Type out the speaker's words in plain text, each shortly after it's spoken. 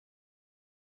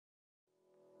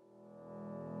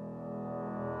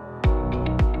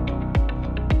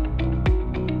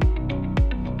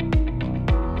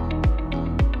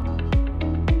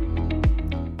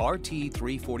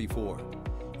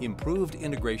RT344, improved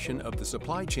integration of the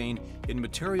supply chain in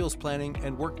materials planning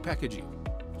and work packaging.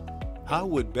 How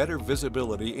would better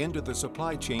visibility into the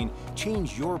supply chain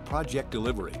change your project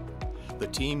delivery? The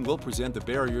team will present the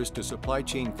barriers to supply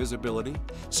chain visibility,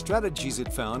 strategies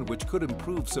it found which could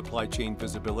improve supply chain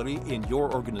visibility in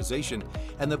your organization,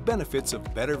 and the benefits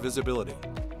of better visibility.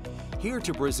 Here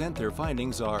to present their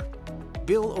findings are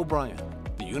Bill O'Brien,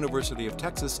 the University of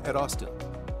Texas at Austin;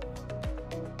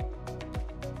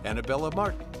 Annabella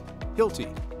Martin, Hilti;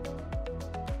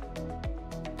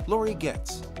 Lori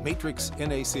Getz, Matrix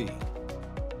NAC;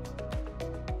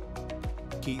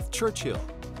 Keith Churchill,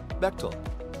 Bechtel;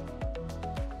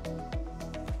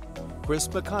 Chris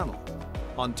McConnell,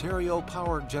 Ontario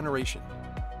Power Generation;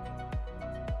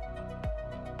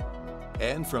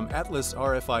 and from Atlas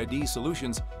RFID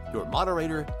Solutions, your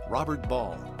moderator, Robert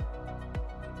Ball.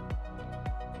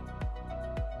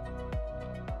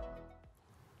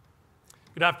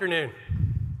 Good afternoon.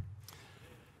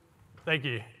 Thank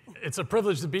you. It's a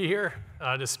privilege to be here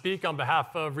to speak on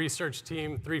behalf of Research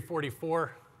Team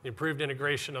 344, the improved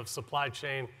integration of supply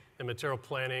chain and material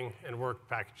planning and work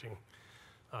packaging.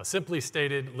 Simply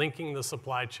stated, linking the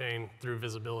supply chain through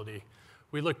visibility.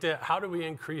 We looked at how do we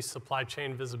increase supply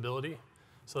chain visibility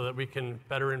so that we can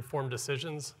better inform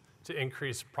decisions to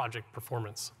increase project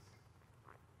performance.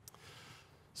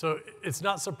 So it's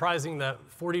not surprising that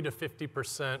 40 to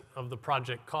 50% of the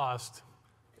project cost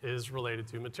is related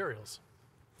to materials.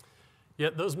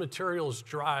 Yet those materials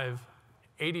drive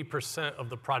 80% of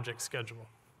the project schedule.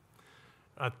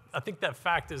 I think that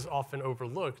fact is often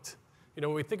overlooked. You know,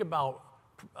 when we think about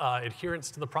adherence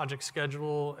to the project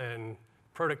schedule and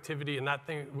productivity and that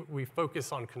thing, we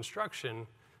focus on construction,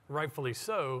 rightfully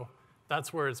so.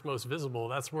 That's where it's most visible.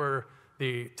 That's where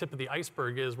the tip of the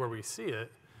iceberg is, where we see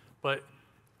it. But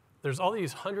there's all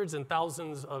these hundreds and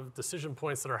thousands of decision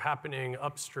points that are happening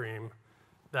upstream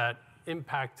that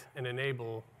impact and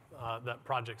enable that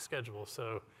project schedule.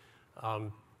 So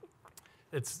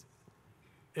it's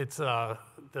the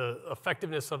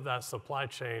effectiveness of that supply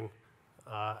chain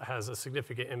has a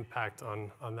significant impact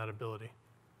on that ability.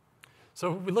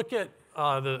 So if we look at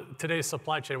today's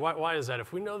supply chain, why is that?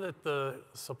 If we know that the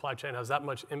supply chain has that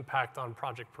much impact on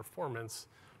project performance,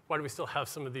 why do we still have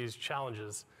some of these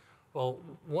challenges? Well,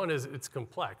 one is it's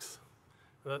complex.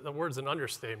 The word's an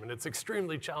understatement. It's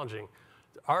extremely challenging.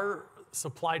 Our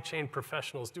supply chain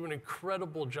professionals do an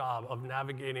incredible job of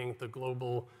navigating the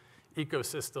global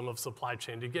ecosystem of supply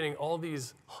chain, to getting all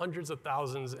these hundreds of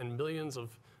thousands and millions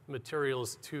of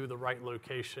materials to the right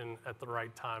location at the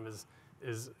right time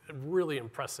is a really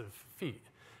impressive feat.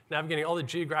 Navigating all the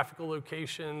geographical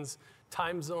locations,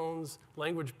 time zones,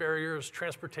 language barriers,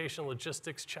 transportation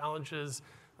logistics challenges,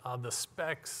 the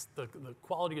specs, the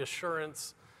quality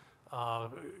assurance,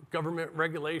 government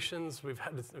regulations. We've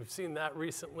seen that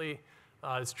recently.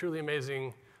 It's truly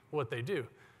amazing what they do.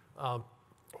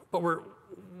 But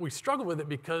we struggle with it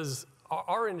because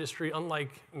our industry,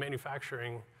 unlike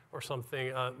manufacturing or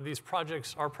something,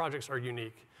 our projects are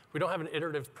unique. We don't have an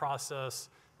iterative process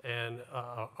and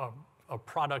a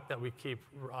product that we keep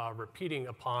repeating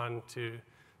upon to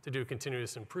do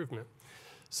continuous improvement.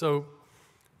 So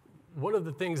one of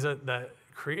the things that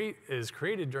is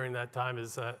created during that time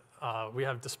is that we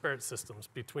have disparate systems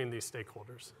between these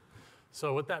stakeholders.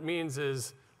 So what that means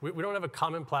is we don't have a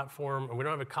common platform and we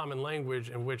don't have a common language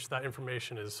in which that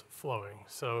information is flowing.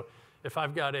 So if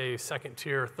I've got a second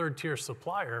tier, third tier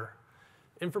supplier,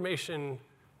 information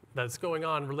that's going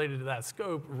on related to that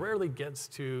scope rarely gets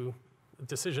to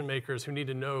decision makers who need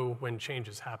to know when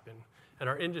changes happen. And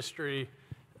our industry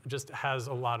just has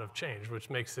a lot of change, which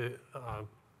makes it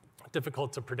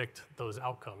difficult to predict those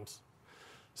outcomes.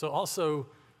 So also,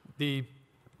 the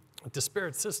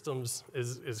disparate systems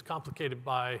is complicated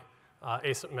by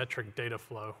asymmetric data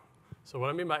flow. So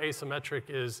what I mean by asymmetric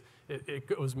is it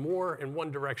goes more in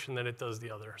one direction than it does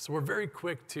the other. So we're very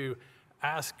quick to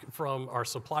ask from our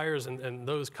suppliers and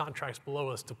those contracts below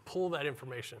us to pull that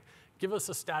information. Give us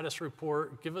a status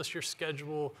report, give us your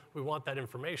schedule, we want that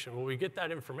information. When we get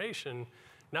that information,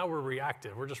 now we're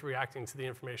reactive. We're just reacting to the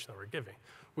information that we're giving.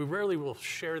 We rarely will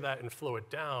share that and flow it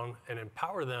down and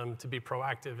empower them to be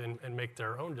proactive and make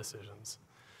their own decisions.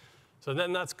 So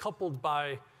then that's coupled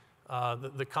by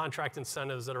the contract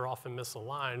incentives that are often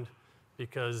misaligned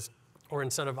because we're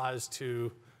incentivized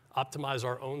to optimize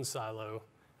our own silo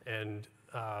and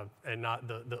not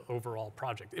the overall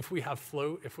project. If we have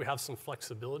float, if we have some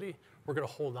flexibility, we're going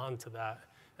to hold on to that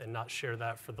and not share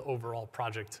that for the overall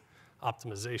project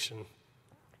optimization.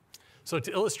 So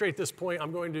to illustrate this point,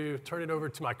 I'm going to turn it over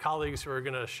to my colleagues who are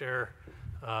going to share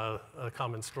a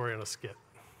common story on a skit.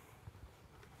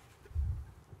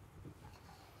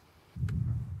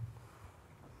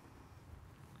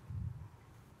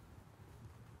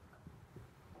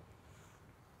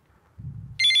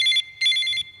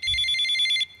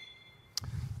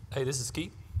 Hey, this is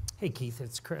Keith. Hey Keith,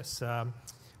 it's Chris.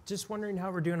 Just wondering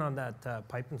how we're doing on that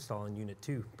pipe install in Unit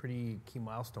 2. Pretty key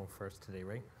milestone for us today,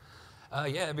 right?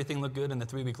 Yeah, everything looked good in the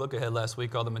 3-week look ahead last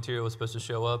week. All the material was supposed to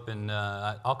show up, and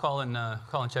I'll call and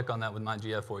check on that with my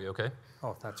GF for you, okay?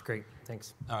 Oh, that's great.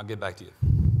 Thanks. I'll get back to you.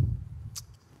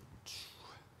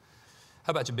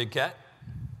 How about you, Big Cat?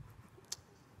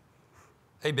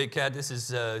 Hey, Big Cat, this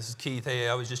is Keith. Hey,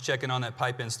 I was just checking on that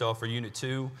pipe install for Unit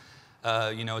 2.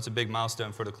 You know, it's a big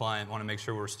milestone for the client. Want to make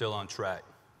sure we're still on track.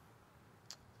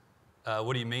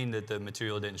 What do you mean that the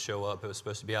material didn't show up? It was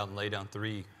supposed to be out in laydown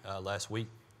 3 last week.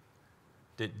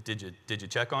 Did you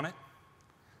check on it?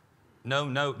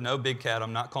 No, Big Cat.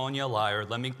 I'm not calling you a liar.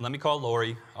 Let me call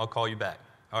Lori. I'll call you back.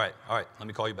 All right. Let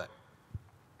me call you back.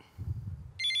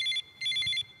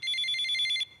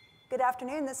 Good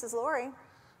afternoon. This is Lori.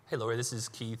 Hey, Lori. This is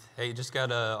Keith. Hey, just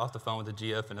got off the phone with the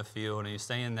GF in the field, and he's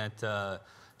saying that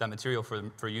that material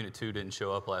for Unit 2 didn't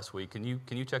show up last week. Can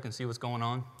you check and see what's going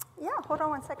on? Yeah. Hold on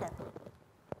one second.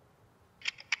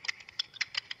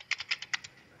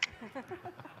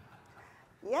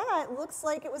 Yeah, it looks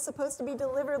like it was supposed to be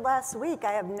delivered last week.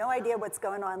 I have no idea what's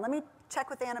going on. Let me check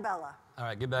with Annabella. All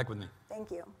right, get back with me. Thank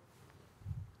you.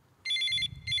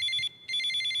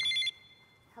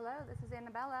 Hello, this is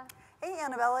Annabella. Hey,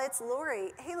 Annabella, it's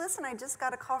Lori. Hey, listen, I just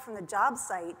got a call from the job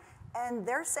site, and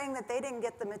they're saying that they didn't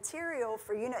get the material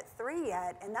for Unit 3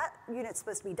 yet, and that unit's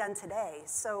supposed to be done today.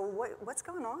 So what's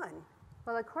going on?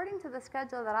 Well, according to the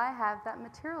schedule that I have, that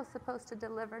material is supposed to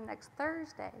deliver next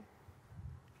Thursday.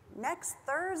 Next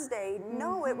Thursday?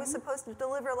 No, it was supposed to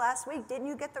deliver last week. Didn't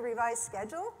you get the revised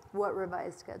schedule? What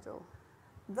revised schedule?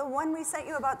 The one we sent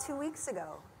you about 2 weeks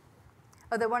ago.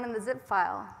 Oh, the one in the zip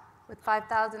file with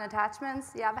 5,000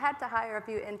 attachments? Yeah, I've had to hire a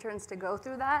few interns to go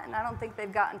through that, and I don't think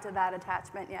they've gotten to that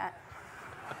attachment yet.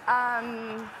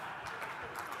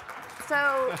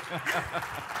 So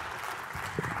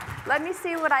let me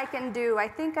see what I can do. I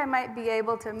think I might be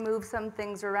able to move some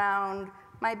things around,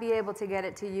 might be able to get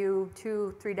it to you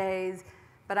 2-3 days,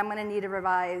 but I'm gonna need a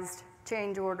revised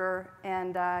change order,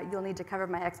 and you'll need to cover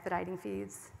my expediting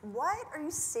fees. What? Are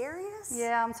you serious?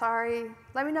 Yeah, I'm sorry.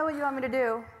 Let me know what you want me to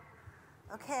do.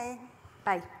 Okay.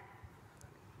 Bye.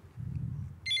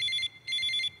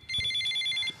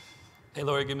 Hey,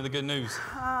 Lori, give me the good news.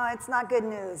 It's not good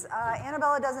news.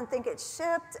 Annabella doesn't think it's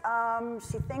shipped.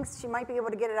 She thinks she might be able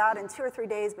to get it out in 2 or 3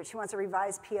 days, but she wants a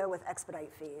revised PO with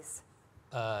expedite fees.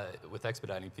 With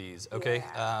expediting fees. Okay,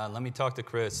 Yeah. let me talk to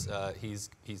Chris. He's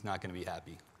not going to be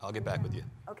happy. I'll get back with you.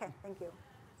 Okay, thank you.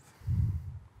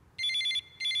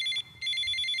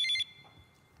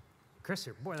 Chris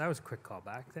here. Boy, that was a quick call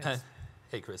back. Thanks.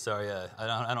 Hey, Chris. Sorry,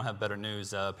 I don't have better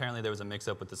news. Apparently, there was a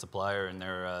mix-up with the supplier, and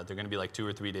they're going to be like 2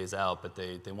 or 3 days out. But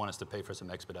they want us to pay for some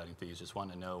expediting fees. Just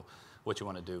wanted to know what you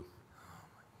want to do.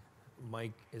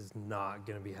 Mike is not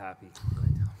going to be happy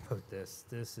about this.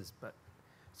 This is, but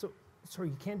so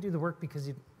you can't do the work because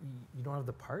you don't have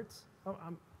the parts? Oh,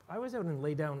 I was out in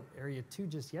laydown area 2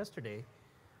 just yesterday.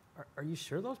 Are you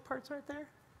sure those parts aren't there?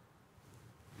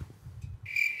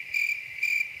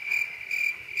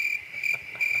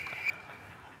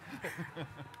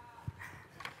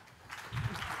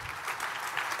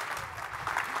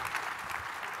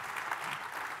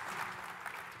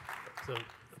 So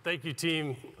thank you,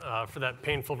 team, for that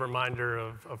painful reminder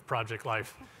of project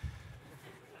life.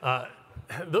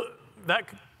 That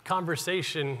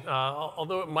conversation,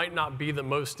 although it might not be the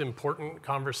most important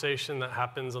conversation that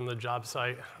happens on the job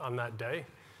site on that day,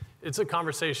 it's a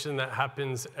conversation that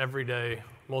happens every day,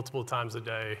 multiple times a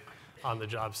day on the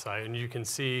job site. And you can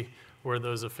see where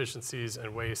those efficiencies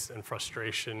and waste and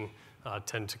frustration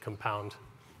tend to compound.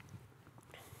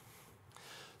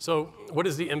 So what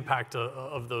is the impact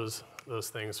of those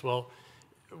things? Well,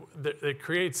 it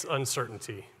creates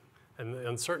uncertainty, and the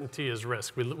uncertainty is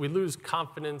risk. We lose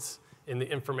confidence in the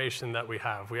information that we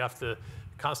have. We have to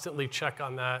constantly check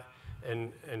on that,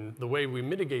 and the way we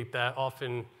mitigate that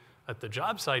often at the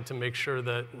job site to make sure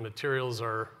that materials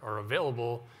are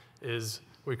available is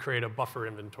we create a buffer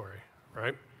inventory,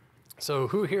 right? So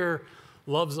who here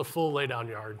loves a full laydown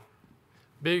yard?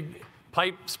 Big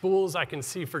pipe spools I can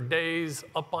see for days,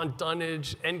 up on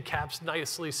dunnage, end caps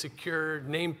nicely secured,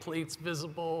 nameplates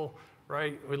visible,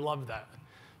 right? We love that.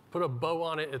 Put a bow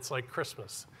on it, it's like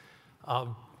Christmas.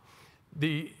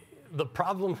 The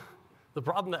problem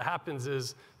that happens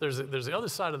is there's the other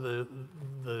side of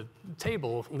the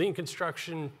table, lean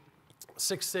construction,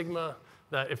 Six Sigma,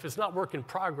 that if it's not work in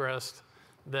progress,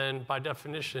 then by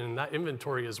definition, that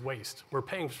inventory is waste. We're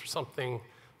paying for something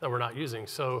that we're not using.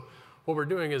 So what we're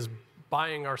doing is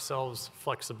buying ourselves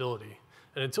flexibility.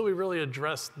 And until we really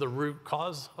address the root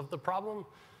cause of the problem,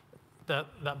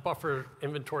 that buffer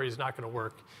inventory is not going to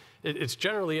work. It's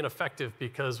generally ineffective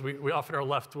because we often are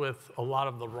left with a lot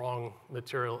of the wrong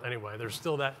material anyway. There's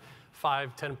still that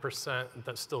 5–10%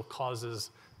 that still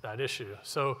causes that issue.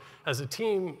 So as a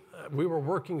team, we were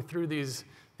working through these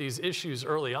issues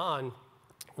early on.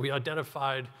 We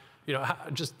identified,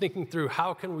 just thinking through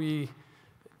how can we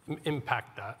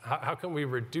impact that? How can we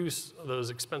reduce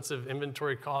those expensive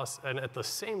inventory costs and at the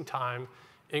same time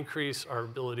increase our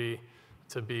ability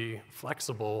to be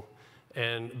flexible?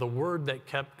 And the word that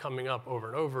kept coming up over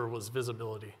and over was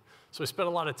visibility. So we spent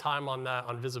a lot of time on that,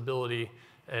 on visibility,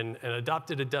 and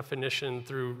adopted a definition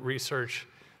through research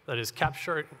that is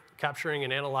capturing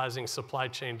and analyzing supply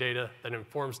chain data that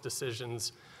informs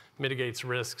decisions, mitigates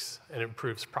risks, and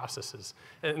improves processes.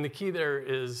 And the key there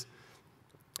is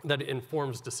that it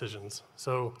informs decisions.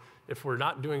 So if we're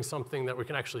not doing something that we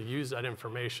can actually use that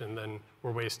information, then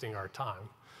we're wasting our time.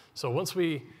 So once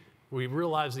we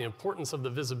realized the importance of the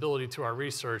visibility to our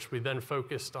research, we then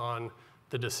focused on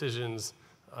the decisions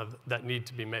that need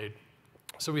to be made.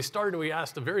 So we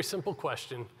asked a very simple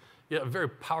question, yet a very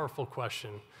powerful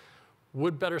question.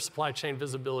 Would better supply chain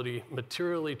visibility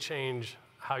materially change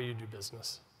how you do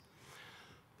business?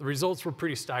 The results were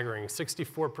pretty staggering.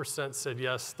 64% said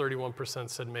yes, 31%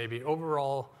 said maybe.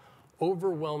 Overall,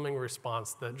 overwhelming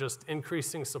response that just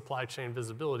increasing supply chain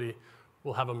visibility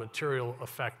will have a material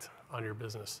effect on your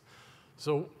business.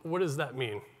 So what does that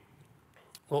mean?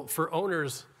 Well, for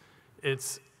owners,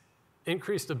 it's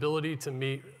increased ability to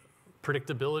meet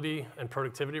predictability and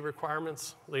productivity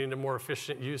requirements, leading to more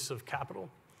efficient use of capital.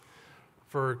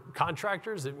 For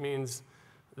contractors, it means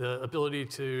the ability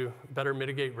to better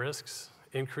mitigate risks,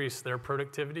 increase their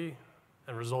productivity,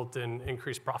 and result in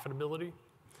increased profitability.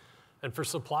 And for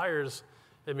suppliers,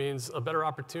 it means a better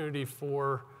opportunity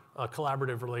for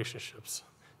collaborative relationships,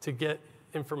 to get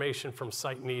information from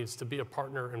site needs, to be a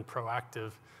partner and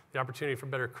proactive, the opportunity for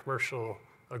better commercial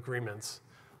agreements.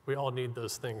 We all need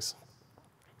those things.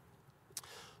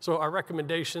 So our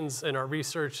recommendations and our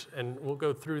research, and we'll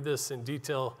go through this in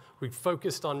detail, we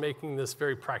focused on making this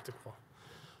very practical.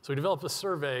 So we developed a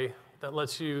survey that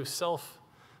lets you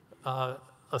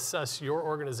self-assess your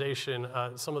organization,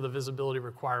 some of the visibility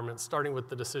requirements, starting with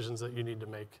the decisions that you need to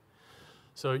make.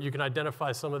 So you can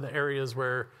identify some of the areas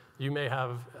where you may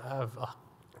have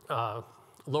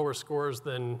lower scores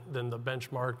than the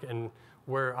benchmark and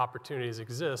where opportunities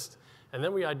exist. And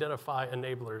then we identify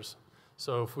enablers.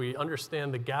 So if we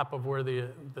understand the gap of where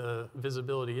the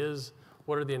visibility is,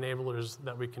 what are the enablers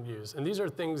that we can use? And these are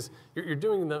things, you're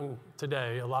doing them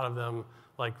today, a lot of them,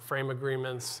 like frame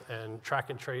agreements and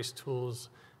track and trace tools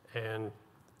and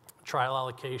trial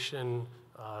allocation,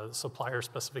 supplier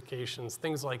specifications,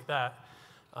 things like that.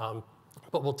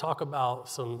 But we'll talk about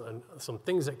some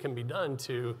things that can be done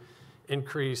to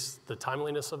increase the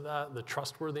timeliness of that, the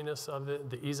trustworthiness of it,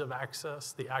 the ease of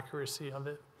access, the accuracy of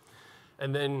it,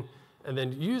 and then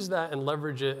use that and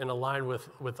leverage it and align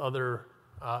with other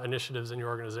initiatives in your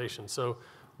organization. So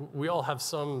we all have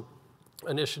some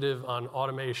initiative on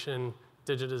automation,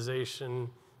 digitization,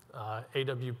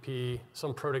 AWP,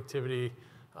 some productivity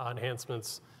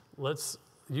enhancements. Let's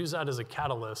use that as a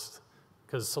catalyst,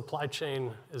 because supply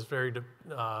chain is very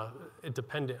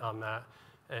dependent on that,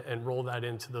 and roll that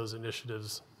into those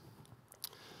initiatives.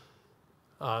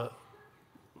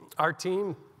 Our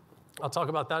team, I'll talk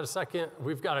about that in a second.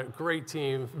 We've got a great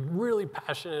team, really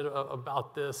passionate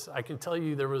about this. I can tell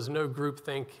you there was no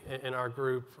groupthink in our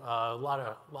group. A lot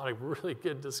of really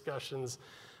good discussions,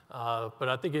 but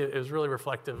I think it was really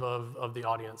reflective of the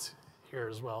audience here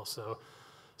as well. So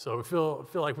we feel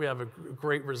like we have a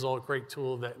great result, great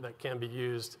tool that can be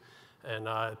used. And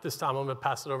at this time, I'm going to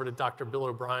pass it over to Dr. Bill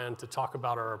O'Brien to talk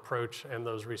about our approach and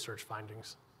those research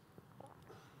findings.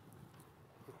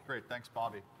 Great, thanks,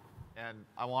 Bobby. And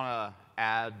I want to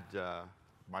add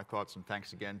my thoughts and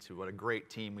thanks again to what a great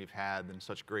team we've had and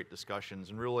such great discussions,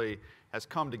 and really has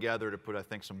come together to put, I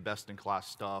think, some best-in-class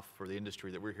stuff for the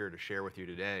industry that we're here to share with you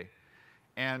today.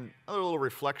 And a little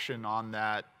reflection on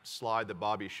that slide that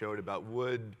Bobby showed about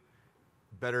would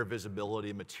better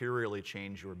visibility materially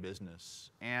change your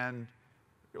business? And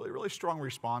really strong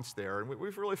response there. And what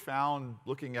we've really found,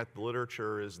 looking at the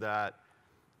literature, is that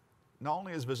not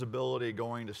only is visibility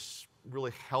going to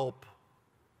really help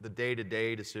the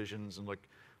day-to-day decisions, and like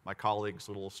my colleague's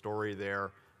little story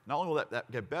there, not only will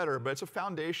that get better, but it's a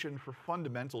foundation for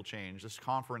fundamental change. This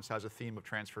conference has a theme of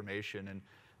transformation, and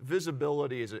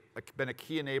visibility has been a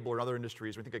key enabler in other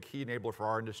industries. We think a key enabler for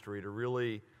our industry to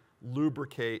really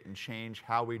lubricate and change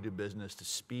how we do business, to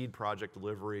speed project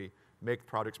delivery, make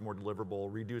projects more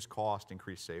deliverable, reduce cost,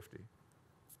 increase safety.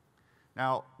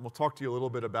 Now, we'll talk to you a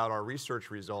little bit about our research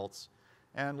results.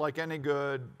 And like any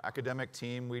good academic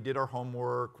team, we did our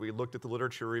homework, we looked at the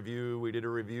literature review, we did a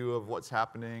review of what's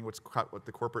happening, what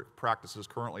the corporate practices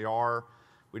currently are.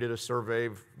 We did a survey,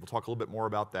 we'll talk a little bit more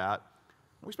about that.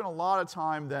 We spent a lot of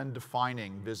time then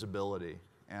defining visibility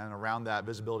and around that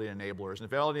visibility enablers. And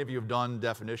if any of you have done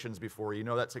definitions before, you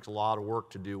know that takes a lot of work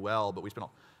to do well, but we spent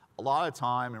a lot of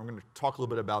time, and we're going to talk a little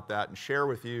bit about that and share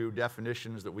with you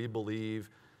definitions that we believe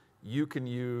you can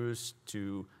use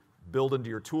to build into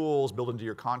your tools, build into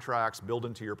your contracts, build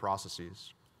into your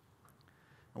processes.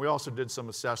 And we also did some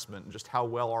assessment and just how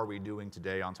well are we doing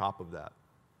today on top of that.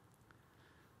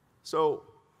 So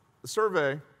the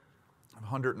survey,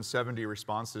 170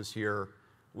 responses here,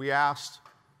 we asked,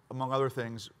 among other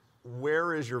things,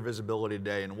 where is your visibility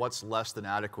today and what's less than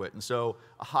adequate? And so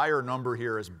a higher number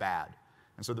here is bad.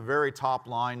 And so the very top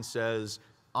line says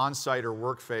on-site or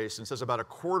work face, and says about a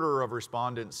quarter of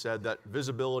respondents said that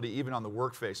visibility even on the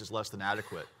work face is less than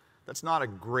adequate. That's not a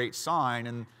great sign,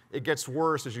 and it gets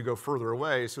worse as you go further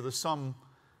away. So the some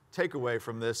takeaway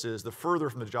from this is the further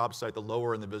from the job site, the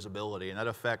lower in the visibility, and that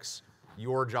affects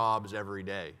your jobs every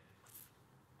day.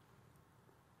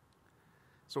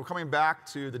 So coming back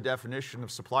to the definition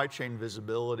of supply chain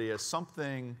visibility as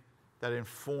something that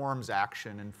informs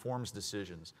action, informs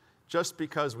decisions. Just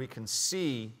because we can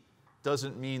see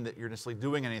doesn't mean that you're necessarily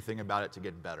doing anything about it to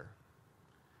get better.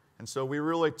 And so we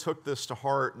really took this to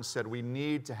heart and said we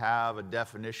need to have a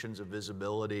definitions of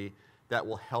visibility that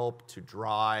will help to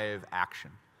drive action.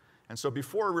 And so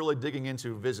before really digging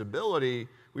into visibility,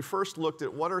 we first looked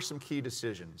at what are some key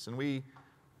decisions. And we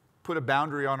put a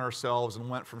boundary on ourselves and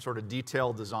went from sort of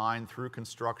detailed design through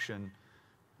construction.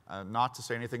 Not to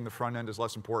say anything the front end is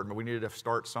less important, but we needed to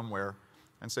start somewhere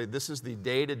and say this is the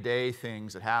day-to-day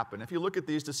things that happen. If you look at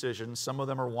these decisions, some of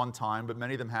them are one time, but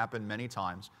many of them happen many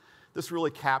times. This really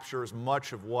captures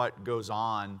much of what goes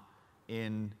on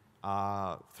in,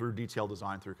 through detailed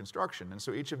design, through construction. And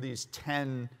so each of these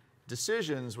 10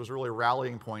 decisions was really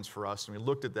rallying points for us, and we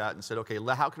looked at that and said, okay,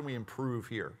 how can we improve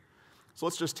here? So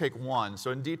let's just take one. So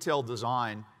in detailed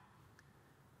design,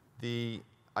 the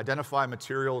identify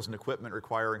materials and equipment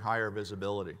requiring higher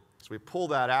visibility. So we pull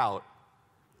that out.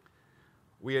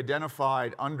 We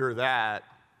identified under that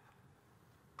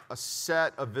a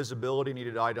set of visibility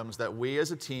needed items that we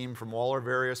as a team from all our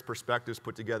various perspectives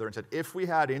put together and said, if we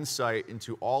had insight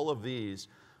into all of these,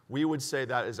 we would say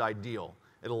that is ideal.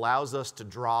 It allows us to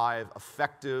drive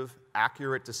effective,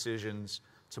 accurate decisions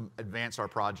to advance our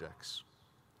projects.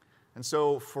 And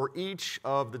so for each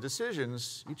of the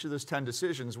decisions, each of those 10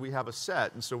 decisions, we have a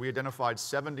set. And so we identified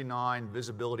 79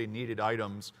 visibility needed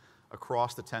items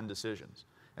across the 10 decisions.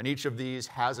 And each of these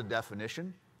has a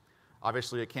definition.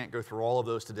 Obviously, I can't go through all of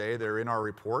those today. They're in our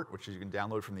report, which you can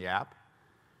download from the app.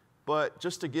 But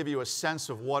just to give you a sense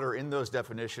of what are in those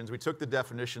definitions, we took the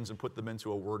definitions and put them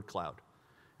into a word cloud.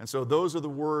 And so those are the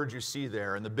words you see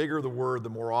there. And the bigger the word, the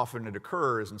more often it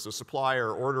occurs. And so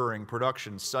supplier, ordering,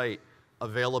 production, site,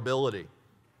 availability.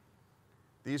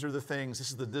 These are the things,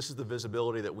 this is the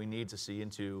visibility that we need to see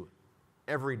into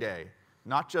every day.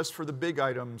 Not just for the big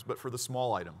items, but for the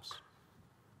small items.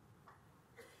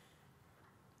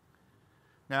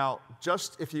 Now,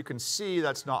 just if you can see,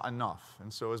 that's not enough.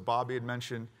 And so as Bobby had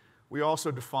mentioned, we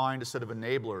also defined a set of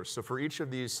enablers. So for each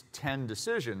of these 10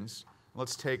 decisions,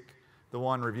 let's take the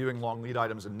one reviewing long lead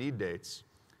items and need dates.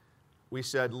 We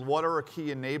said, what are key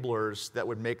enablers that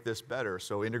would make this better?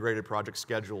 So integrated project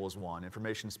schedule is one,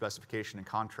 information specification and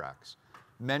contracts.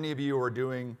 Many of you are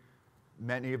doing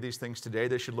many of these things today.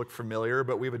 They should look familiar,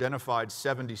 but we've identified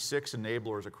 76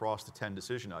 enablers across the 10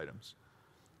 decision items.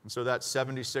 And so that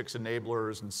 76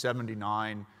 enablers and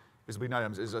 79 visibility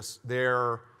items is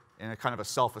there in a kind of a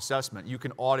self-assessment. You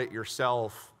can audit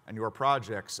yourself and your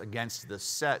projects against this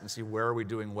set and see where are we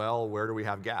doing well, where do we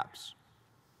have gaps.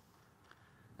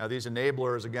 Now these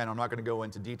enablers, again, I'm not going to go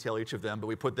into detail each of them, but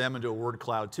we put them into a word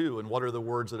cloud too, and what are the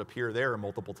words that appear there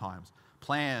multiple times?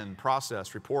 Plan,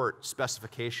 process, report,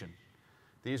 specification.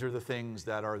 These are the things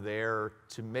that are there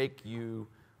to make you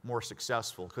more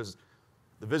successful, because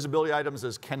the visibility items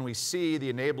is can we see,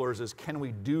 the enablers is can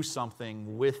we do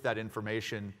something with that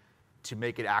information to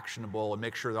make it actionable and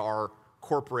make sure that our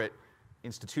corporate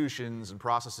institutions and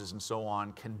processes and so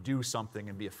on can do something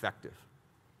and be effective.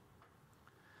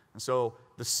 And so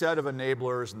the set of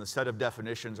enablers and the set of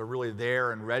definitions are really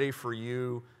there and ready for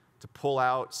you to pull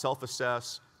out,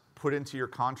 self-assess, put into your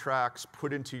contracts,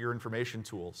 put into your information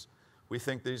tools. We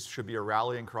think these should be a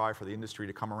rallying cry for the industry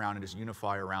to come around and just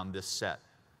unify around this set.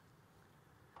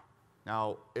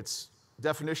 Now,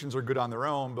 definitions are good on their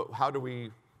own, but how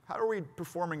are we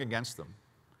performing against them?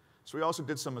 So we also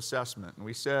did some assessment, and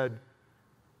we said,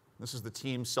 This is the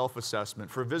team's self-assessment.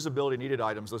 For visibility needed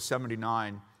items, those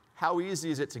 79, how easy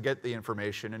is it to get the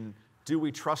information, and do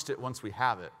we trust it once we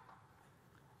have it?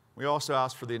 We also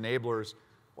asked for the enablers,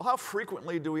 well, how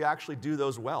frequently do we actually do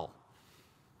those well?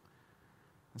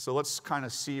 And so let's kind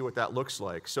of see what that looks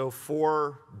like. So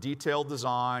for detailed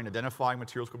design, identifying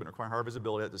materials equipment requiring higher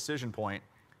visibility at the decision point,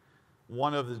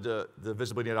 one of the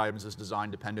visibility needed items is design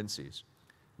dependencies.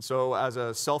 And so as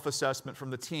a self-assessment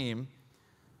from the team,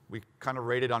 we kind of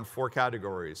rated on 4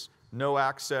 categories: no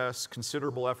access,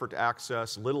 considerable effort to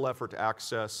access, little effort to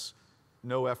access,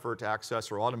 no effort to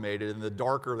access, or automated. And the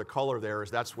darker the color there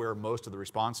is, that's where most of the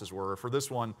responses were. For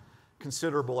this one,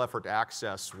 considerable effort to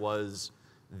access was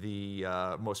the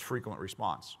most frequent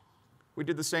response. We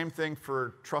did the same thing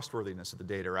for trustworthiness of the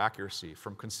data, or accuracy.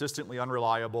 From consistently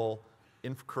unreliable,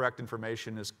 incorrect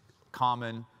information is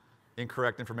common,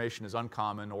 incorrect information is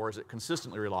uncommon, or is it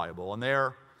consistently reliable? And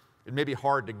there, it may be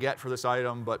hard to get for this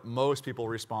item, but most people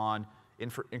respond,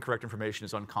 incorrect information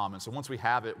is uncommon. So once we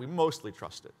have it, we mostly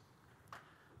trust it.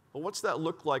 But what's that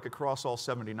look like across all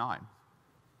 79?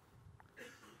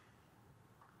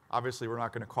 Obviously, we're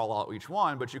not going to call out each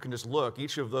one, but you can just look.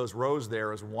 Each of those rows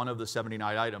there is one of the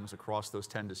 79 items across those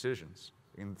 10 decisions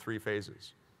in 3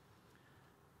 phases.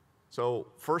 So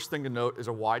first thing to note is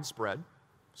a wide spread.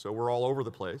 So we're all over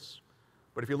the place.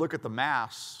 But if you look at the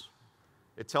mass,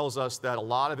 it tells us that a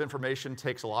lot of information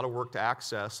takes a lot of work to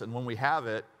access, and when we have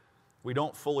it, we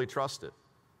don't fully trust it.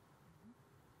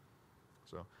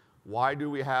 So why do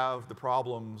we have the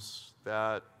problems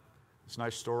that this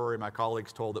nice story my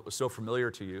colleagues told that was so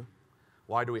familiar to you?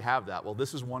 Why do we have that? Well,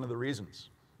 this is one of the reasons,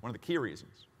 one of the key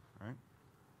reasons, right?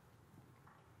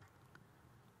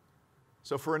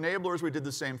 So for enablers, we did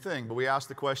the same thing, but we asked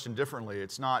the question differently.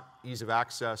 It's not ease of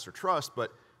access or trust,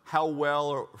 but how well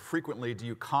or frequently do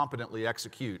you competently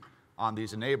execute on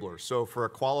these enablers? So for a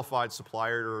qualified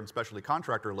supplier and specialty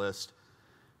contractor list,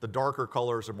 the darker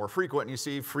colors are more frequent. And you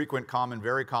see frequent, common,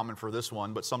 very common for this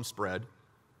one, but some spread.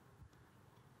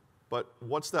 But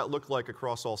what's that look like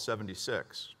across all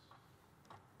 76?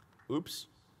 Oops.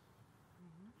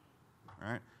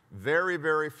 All right. Very,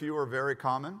 very few are very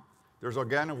common. There's,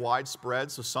 again, a wide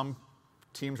spread, so some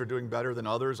teams are doing better than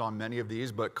others on many of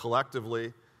these, but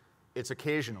collectively, it's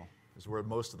occasional, is where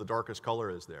most of the darkest color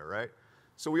is there, right?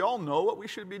 So we all know what we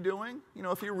should be doing. You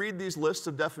know, if you read these lists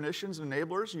of definitions and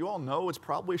enablers, you all know it's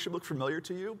probably should look familiar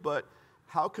to you, but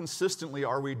how consistently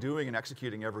are we doing and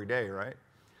executing every day, right?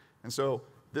 And so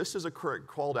this is a correct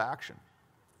call to action.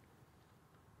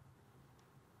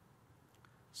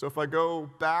 So if I go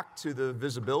back to the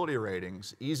visibility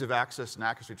ratings, ease of access and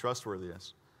accuracy,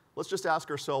 trustworthiness, let's just ask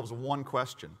ourselves one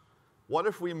question. What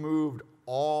if we moved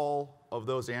all of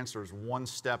those answers one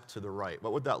step to the right?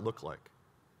 What would that look like?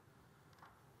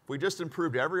 If we just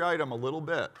improved every item a little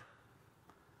bit,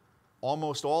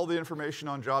 almost all the information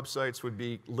on job sites would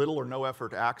be little or no effort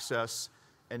to access,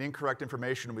 and incorrect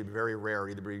information would be very rare,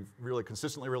 either be really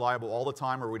consistently reliable all the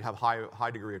time, or we'd have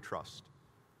high degree of trust.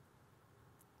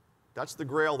 That's the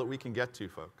grail that we can get to,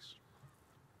 folks.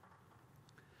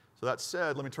 So that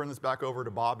said, let me turn this back over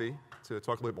to Bobby to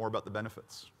talk a little bit more about the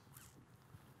benefits.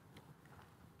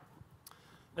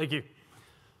 Thank you.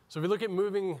 So if we look at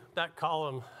moving that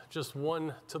column just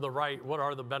one to the right, what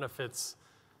are the benefits?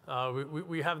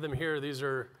 We have them here. These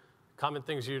are common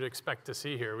things you'd expect to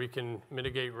see here. We can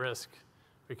mitigate risk.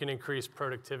 We can increase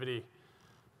productivity.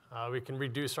 We can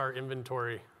reduce our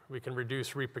inventory. We can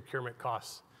reduce reprocurement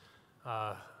costs.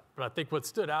 But I think what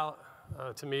stood out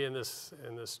to me in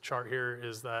this chart here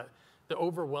is that the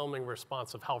overwhelming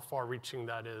response of how far-reaching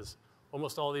that is.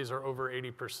 Almost all these are over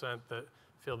 80% that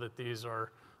feel that these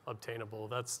are obtainable.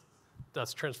 That's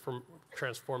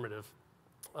transformative.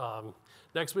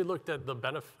 Next, we looked at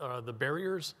the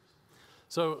barriers.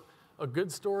 So a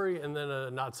good story and then a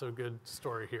not so good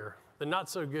story here. The not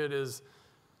so good is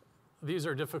these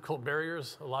are difficult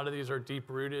barriers. A lot of these are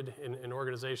deep-rooted in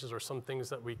organizations or some things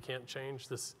that we can't change.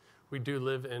 We do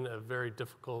live in a very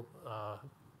difficult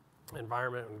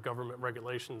environment and government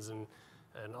regulations and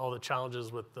all the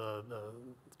challenges with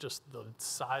just the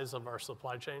size of our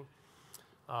supply chain.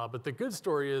 But the good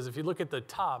story is if you look at the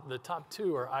top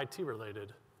 2 are IT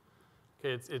related.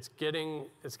 Okay, it's getting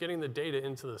the data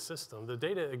into the system. The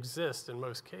data exists in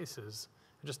most cases.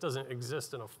 It just doesn't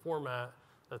exist in a format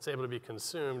that's able to be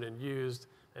consumed and used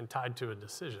and tied to a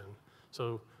decision.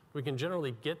 So we can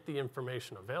generally get the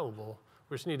information available.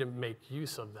 We just need to make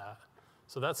use of that.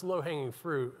 So that's low-hanging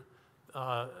fruit.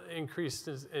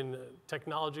 Increases in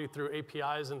technology through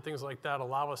APIs and things like that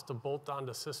allow us to bolt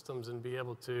onto systems and be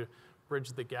able to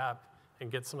bridge the gap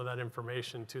and get some of that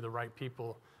information to the right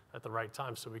people at the right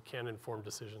time so we can inform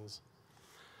decisions.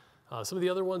 Some of the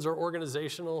other ones are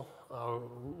organizational.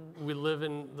 We live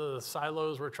in the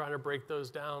silos. We're trying to break those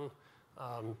down.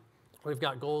 We've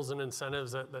got goals and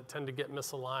incentives that tend to get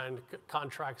misaligned.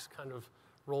 Contracts kind of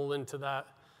roll into that.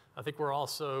 I think we're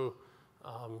also,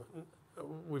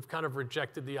 we've kind of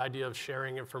rejected the idea of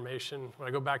sharing information. When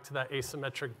I go back to that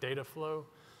asymmetric data flow,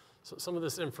 so some of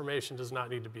this information does not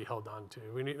need to be held on to.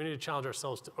 We need to challenge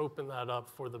ourselves to open that up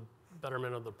for the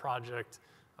betterment of the project,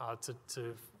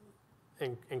 to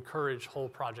encourage whole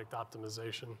project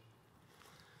optimization.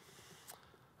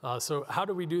 So how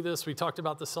do we do this? We talked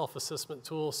about the self-assessment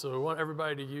tool. So we want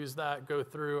everybody to use that, go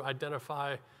through,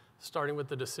 identify, starting with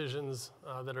the decisions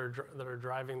that are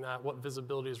driving that, what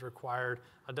visibility is required,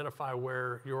 identify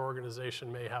where your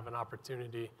organization may have an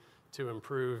opportunity to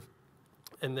improve,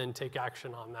 and then take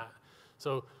action on that.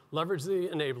 So leverage the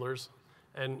enablers.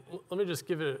 And let me just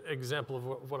give an example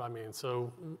of what I mean.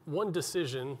 So one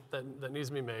decision that needs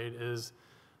to be made is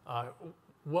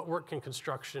what work can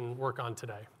construction work on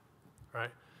today,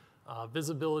 right?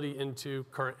 Visibility into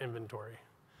current inventory.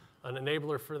 An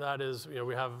enabler for that is,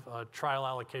 we have a trial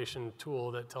allocation tool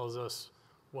that tells us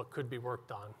what could be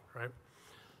worked on, right?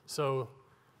 So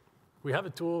we have a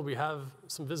tool, we have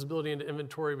some visibility into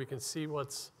inventory, we can see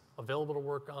what's available to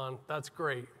work on. That's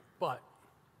great, but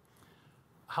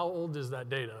how old is that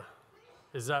data?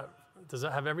 Does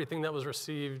that have everything that was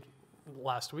received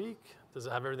last week? Does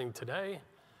it have everything today?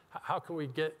 How can we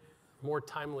get more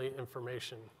timely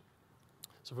information?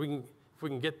 So if we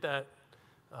can get that,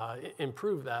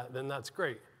 improve that, then that's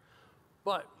great.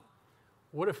 But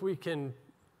what if we can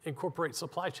incorporate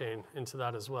supply chain into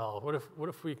that as well? What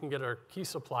if we can get our key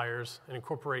suppliers and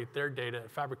incorporate their data,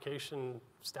 fabrication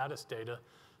status data,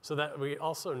 so that we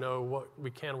also know what we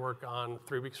can work on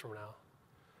 3 weeks from now,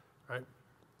 right?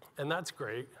 And that's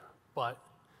great, but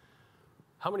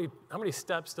how many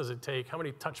steps does it take? How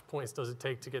many touch points does it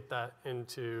take to get that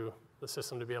into the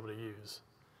system to be able to use?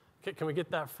 Can we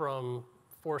get that from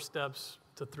 4 steps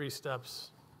to 3 steps,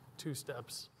 2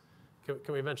 steps? Can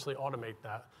we eventually automate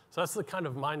that? So that's the kind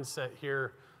of mindset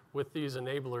here with these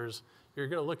enablers. You're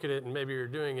going to look at it and maybe you're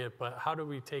doing it, but how do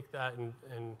we take that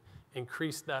and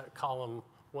increase that column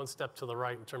 1 step to the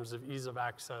right in terms of ease of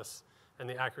access and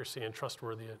the accuracy and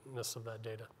trustworthiness of that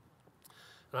data?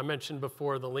 And I mentioned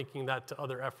before the linking that to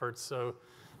other efforts. So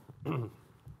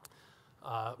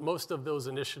most of those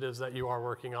initiatives that you are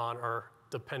working on are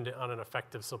dependent on an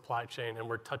effective supply chain, and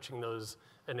we're touching those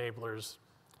enablers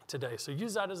today. So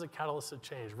use that as a catalyst of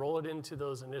change. Roll it into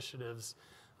those initiatives.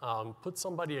 Put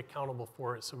somebody accountable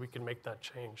for it so we can make that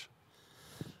change.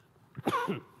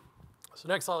 So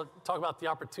next I'll talk about the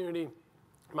opportunity.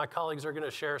 My colleagues are going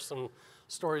to share some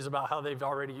stories about how they've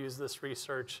already used this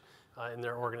research in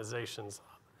their organizations.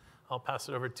 I'll pass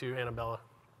it over to Annabella.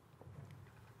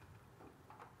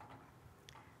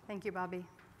 Thank you, Bobby.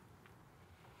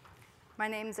 My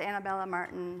name's Annabella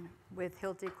Martin with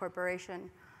Hilti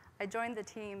Corporation. I joined the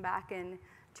team back in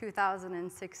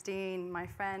 2016. My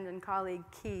friend and colleague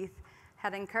Keith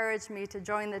had encouraged me to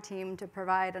join the team to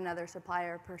provide another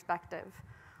supplier perspective.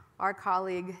 Our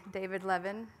colleague, David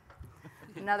Levin,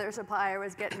 another supplier,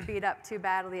 was getting beat up too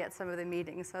badly at some of the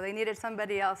meetings, so they needed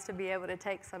somebody else to be able to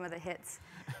take some of the hits.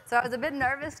 So I was a bit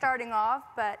nervous starting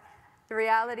off, but the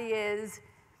reality is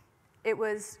it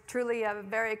was truly a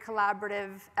very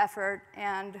collaborative effort,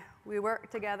 and we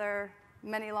worked together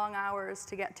many long hours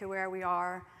to get to where we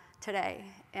are today.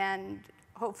 And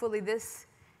hopefully this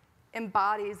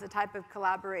embodies the type of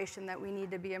collaboration that we need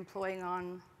to be employing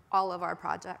on all of our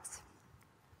projects.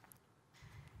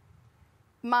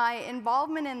 My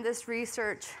involvement in this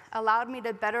research allowed me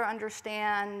to better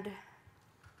understand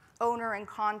owner and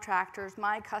contractors,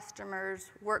 my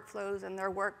customers' workflows and their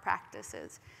work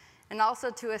practices, and also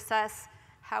to assess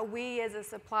how we as a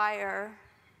supplier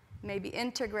maybe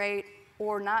integrate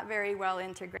or not very well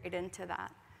integrate into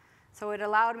that. So it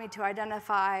allowed me to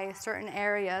identify certain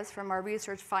areas from our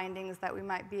research findings that we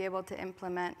might be able to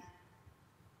implement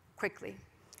quickly.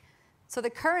 So the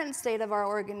current state of our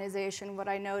organization, what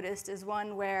I noticed, is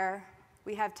one where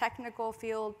we have technical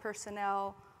field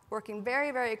personnel working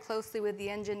very, very closely with the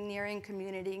engineering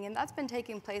community, and that's been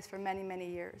taking place for many, many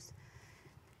years.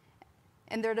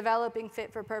 And they're developing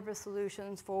fit-for-purpose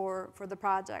solutions for the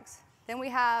projects. Then we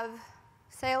have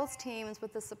sales teams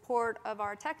with the support of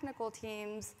our technical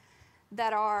teams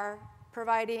that are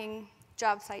providing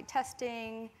job site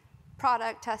testing,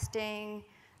 product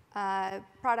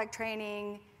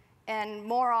training, and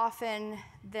more often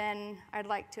than I'd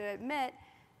like to admit,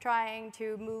 trying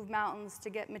to move mountains to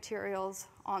get materials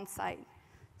on site.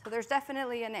 So there's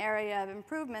definitely an area of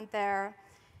improvement there.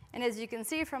 And as you can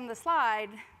see from the slide,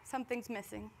 something's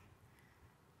missing.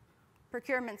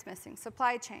 procurement's missing,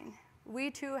 supply chain. We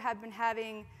too have been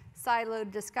having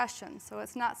siloed discussions, so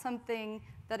it's not something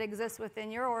that exists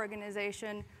within your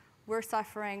organization. We're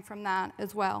suffering from that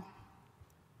as well.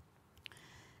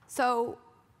 So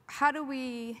how do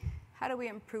we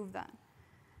improve that?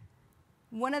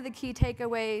 One of the key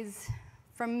takeaways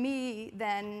from me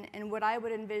then, and what I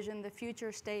would envision the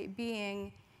future state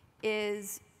being,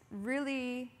 is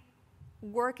really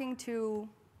working to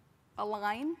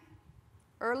align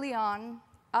early on,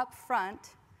 up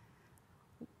front,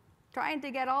 trying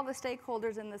to get all the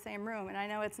stakeholders in the same room. And I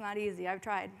know it's not easy. I've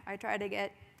tried. I tried to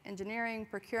get engineering,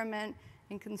 procurement,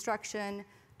 and construction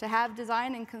to have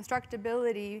design and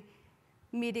constructability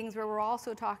meetings where we're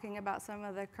also talking about some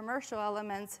of the commercial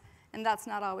elements, and that's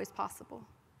not always possible.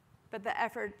 But the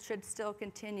effort should still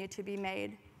continue to be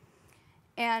made.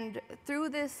 And through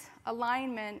this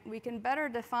alignment, we can better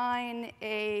define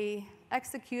a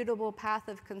executable path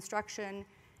of construction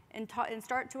and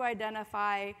start to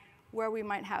identify where we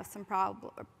might have some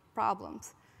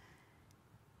problems.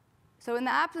 So in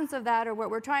the absence of that, or what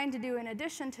we're trying to do in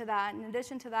addition to that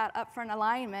upfront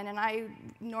alignment, and I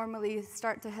normally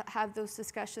start to have those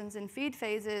discussions in feed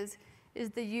phases, is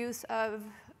the use of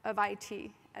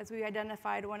IT, as we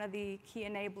identified one of the key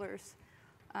enablers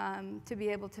to be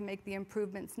able to make the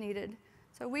improvements needed.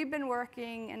 So we've been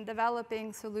working and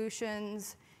developing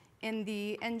solutions in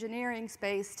the engineering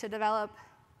space to develop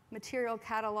material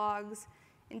catalogs,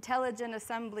 intelligent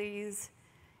assemblies,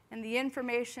 and the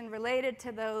information related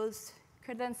to those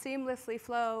could then seamlessly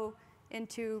flow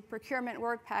into procurement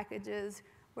work packages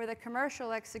where the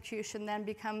commercial execution then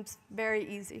becomes very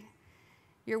easy.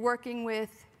 You're working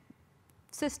with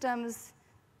systems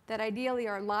that ideally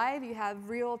are live. You have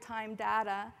real-time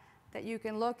data that you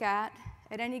can look at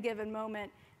any given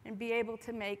moment and be able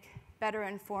to make better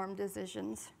informed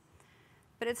decisions.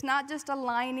 But it's not just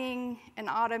aligning and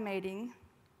automating.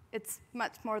 It's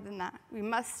much more than that. We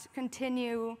must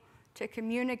continue to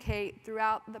communicate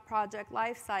throughout the project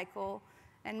life cycle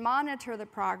and monitor the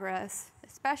progress,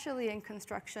 especially in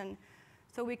construction,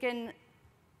 so we can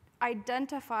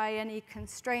identify any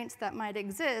constraints that might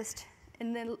exist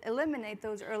and then eliminate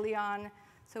those early on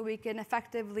so we can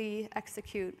effectively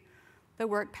execute the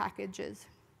work packages.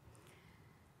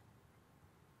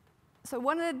 So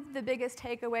one of the biggest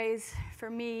takeaways for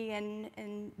me,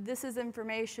 and this is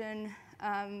information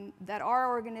that our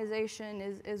organization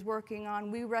is working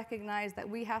on, we recognize that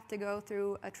we have to go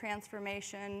through a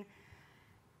transformation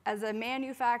as a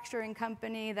manufacturing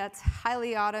company that's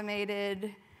highly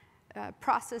automated,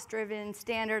 process-driven,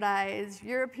 standardized,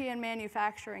 European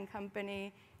manufacturing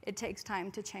company. It takes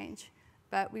time to change.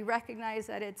 But we recognize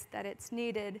that it's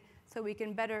needed so we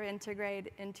can better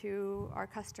integrate into our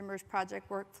customers' project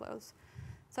workflows.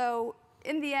 So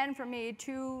in the end, for me,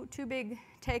 two big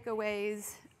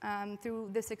takeaways through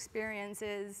this experience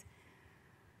is,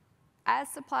 as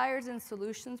suppliers and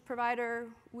solutions provider,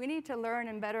 we need to learn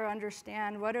and better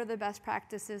understand what are the best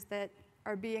practices that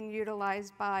are being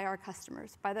utilized by our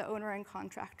customers, by the owner and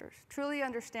contractors. Truly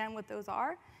understand what those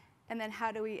are, and then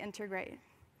how do we integrate?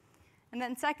 And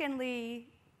then secondly,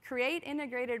 create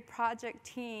integrated project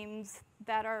teams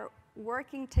that are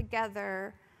working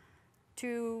together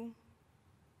to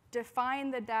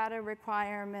define the data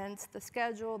requirements, the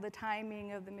schedule, the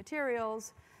timing of the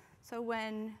materials, so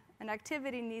when an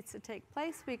activity needs to take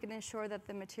place, we can ensure that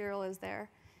the material is there.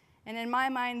 And in my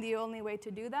mind, the only way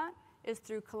to do that is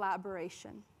through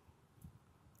collaboration.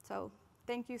 So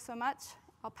thank you so much.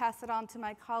 I'll pass it on to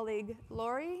my colleague,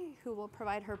 Lori, who will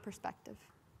provide her perspective.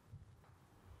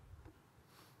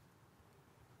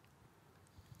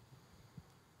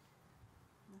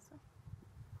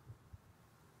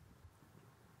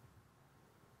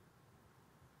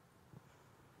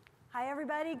 Hi,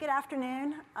 everybody. Good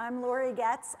afternoon. I'm Lori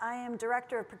Getz. I am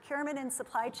Director of Procurement and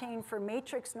Supply Chain for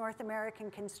Matrix North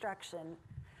American Construction.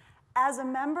 As a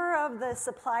member of the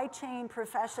supply chain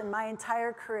profession my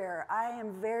entire career, I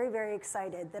am very, very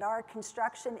excited that our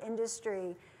construction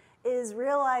industry is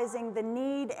realizing the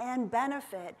need and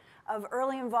benefit of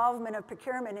early involvement of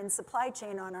procurement and supply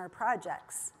chain on our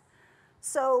projects.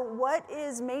 So what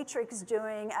is Matrix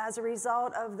doing as a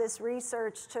result of this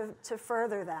research to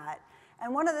further that?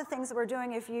 And one of the things that we're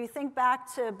doing, if you think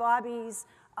back to Bobby's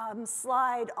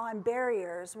slide on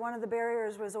barriers, one of the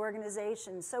barriers was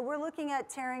organization. So we're looking at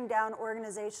tearing down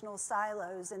organizational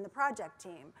silos in the project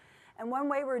team. And one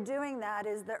way we're doing that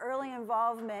is the early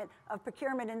involvement of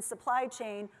procurement and supply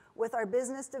chain with our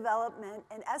business development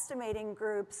and estimating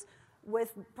groups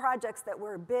with projects that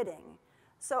we're bidding.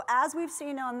 So as we've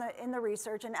seen in the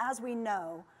research, and as we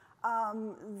know,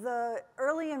 the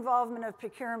early involvement of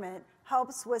procurement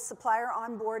helps with supplier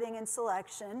onboarding and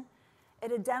selection.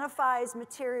 It identifies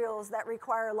materials that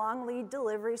require long lead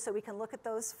delivery, so we can look at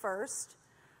those first.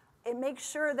 It makes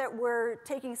sure that we're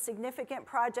taking significant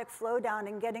project flow down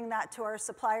and getting that to our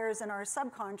suppliers and our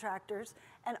subcontractors,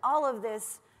 and all of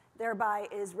this thereby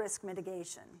is risk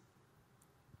mitigation.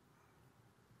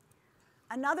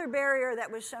 Another barrier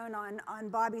that was shown on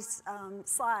Bobby's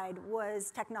slide was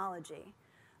technology.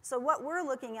 So what we're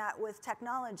looking at with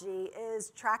technology is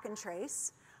track and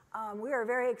trace. We are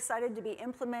very excited to be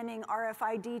implementing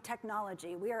RFID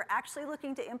technology. We are actually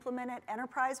looking to implement it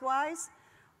enterprise-wide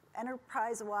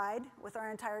with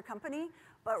our entire company,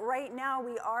 but right now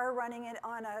we are running it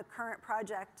on a current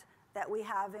project that we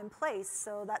have in place,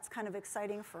 so that's kind of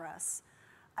exciting for us.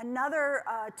 Another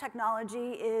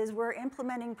technology is we're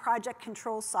implementing project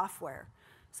control software.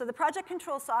 So the project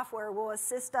control software will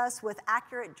assist us with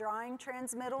accurate drawing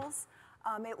transmittals.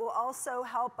 It will also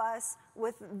help us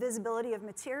with visibility of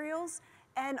materials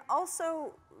and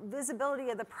also visibility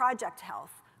of the project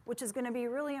health, which is going to be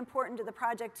really important to the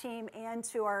project team and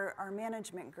to our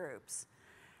management groups.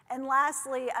 And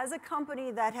lastly, as a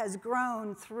company that has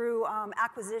grown through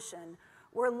acquisition,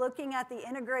 we're looking at the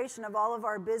integration of all of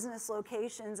our business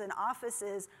locations and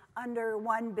offices under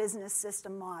one business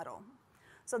system model.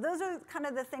 So those are kind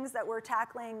of the things that we're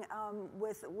tackling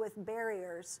with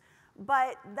barriers.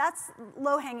 But that's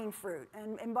low-hanging fruit,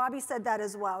 and Bobby said that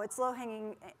as well. It's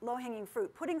low-hanging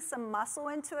fruit. Putting some muscle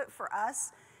into it for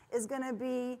us is going to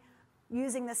be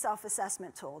using the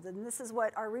self-assessment tool. And this is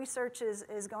what our research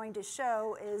is going to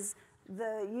show, is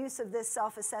the use of this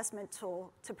self-assessment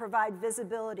tool to provide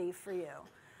visibility for you.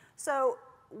 So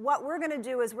what we're going to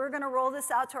do is we're going to roll this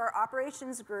out to our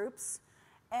operations groups,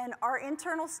 and our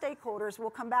internal stakeholders will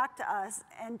come back to us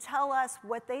and tell us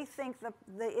what they think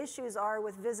the issues are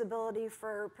with visibility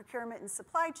for procurement and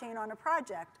supply chain on a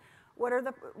project. What are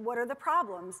the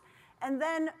problems? And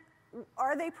then,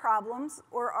 are they problems,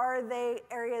 or are they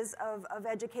areas of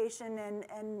education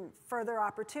and further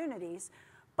opportunities?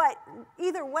 But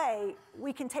either way,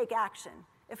 we can take action.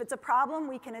 If it's a problem,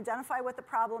 we can identify what the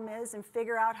problem is and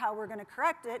figure out how we're going to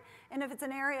correct it. And if it's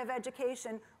an area of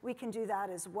education, we can do that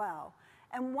as well.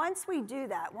 And once we do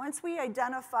that, once we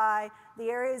identify the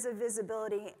areas of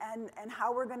visibility and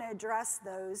how we're going to address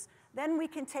those, then we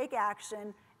can take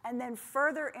action and then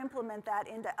further implement that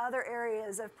into other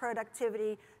areas of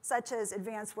productivity, such as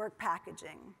advanced work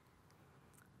packaging.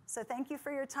 So thank you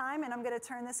for your time, and I'm going to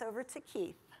turn this over to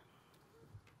Keith.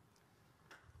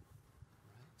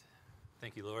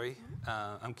 Thank you, Lori.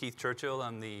 I'm Keith Churchill.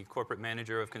 I'm the Corporate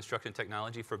Manager of Construction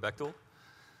Technology for Bechtel.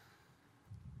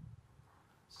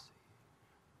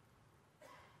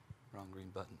 Wrong green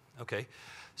button. Okay.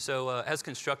 So as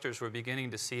constructors, we're beginning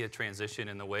to see a transition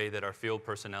in the way that our field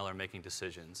personnel are making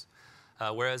decisions.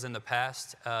 Whereas in the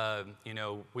past,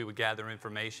 we would gather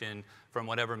information from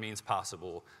whatever means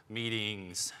possible,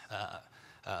 meetings,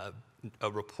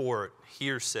 a report,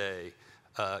 hearsay,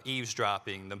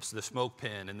 eavesdropping, the smoke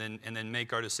pin, and then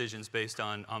make our decisions based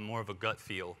on more of a gut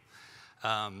feel.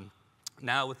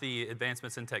 Now with the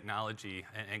advancements in technology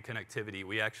and connectivity,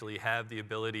 we actually have the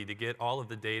ability to get all of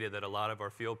the data that a lot of our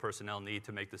field personnel need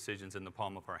to make decisions in the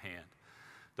palm of our hand.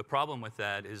 The problem with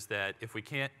that is that if we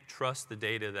can't trust the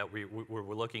data that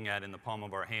we're looking at in the palm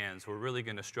of our hands, we're really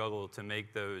going to struggle to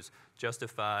make those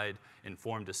justified,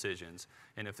 informed decisions.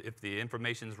 And if the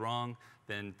information's wrong,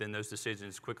 then those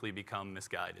decisions quickly become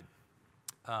misguided.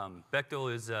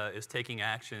 Bechtel is taking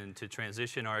action to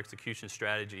transition our execution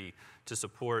strategy to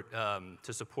support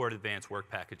advanced work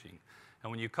packaging.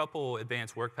 And when you couple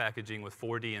advanced work packaging with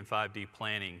 4D and 5D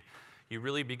planning, you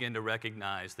really begin to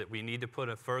recognize that we need to put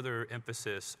a further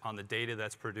emphasis on the data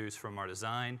that's produced from our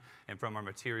design and from our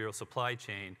material supply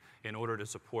chain in order to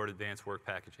support advanced work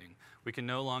packaging. We can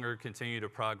no longer continue to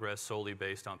progress solely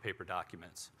based on paper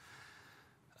documents.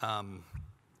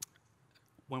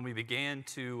 When we began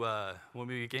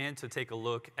to take a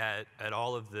look at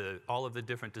all of the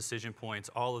different decision points,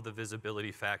 all of the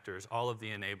visibility factors, all of the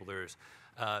enablers,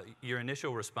 your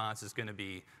initial response is going to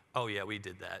be, oh yeah, we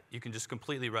did that. You can just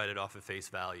completely write it off at face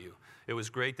value. It was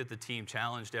great that the team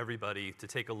challenged everybody to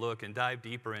take a look and dive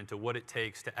deeper into what it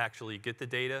takes to actually get the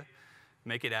data,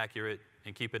 make it accurate,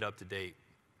 and keep it up to date.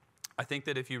 I think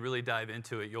that if you really dive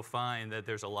into it, you'll find that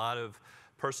there's a lot of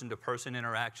person-to-person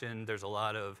interaction. There's a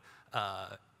lot of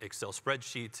Excel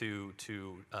spreadsheet to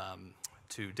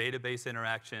database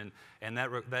interaction, and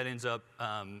that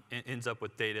ends up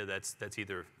with data that's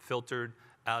either filtered,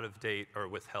 out of date, or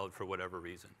withheld for whatever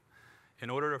reason. In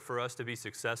order for us to be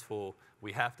successful,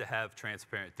 we have to have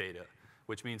transparent data.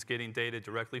 which means getting data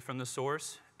directly from the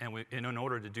source. And in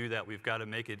order to do that, we've got to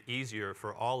make it easier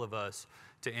for all of us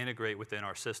to integrate within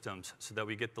our systems so that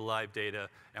we get the live data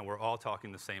and we're all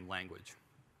talking the same language.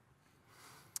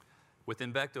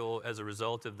 Within Bechtel, as a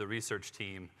result of the research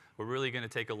team, we're really going to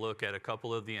take a look at a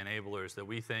couple of the enablers that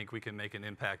we think we can make an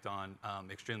impact on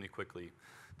extremely quickly.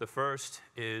 The first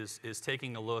is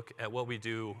taking a look at what we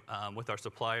do with our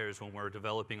suppliers when we're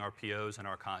developing our POs and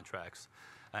our contracts.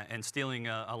 And stealing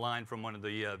a line from one of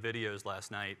the videos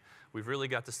last night, we've really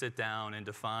got to sit down and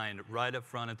define right up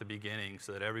front at the beginning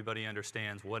so that everybody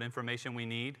understands what information we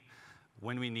need,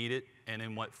 when we need it, and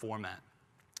in what format.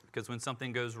 Because when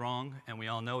something goes wrong, and we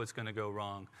all know it's going to go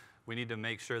wrong, we need to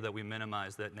make sure that we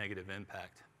minimize that negative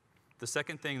impact. The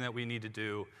second thing that we need to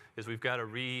do is we've got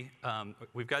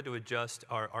to adjust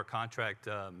our contract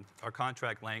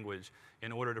language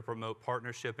in order to promote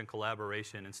partnership and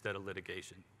collaboration instead of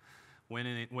litigation.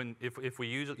 If we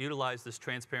utilize this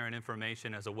transparent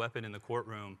information as a weapon in the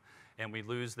courtroom, and we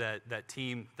lose that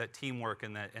teamwork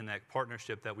and that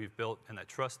partnership that we've built and that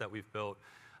trust that we've built,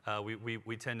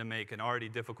 we tend to make an already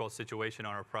difficult situation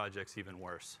on our projects even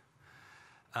worse.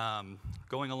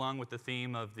 Going along with the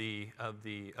theme of the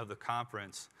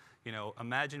conference,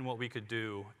 imagine what we could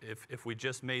do if we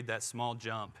just made that small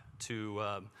jump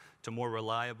to more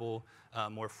reliable,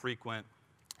 more frequent,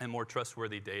 and more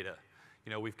trustworthy data.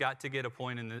 We've got to get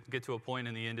to a point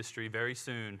in the industry very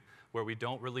soon where we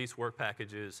don't release work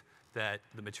packages that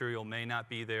the material may not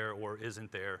be there or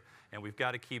isn't there, and we've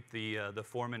got to keep the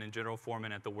foreman and general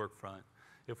foreman at the work front.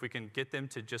 If we can get them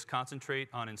to just concentrate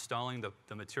on installing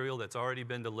the material that's already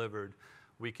been delivered,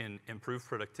 we can improve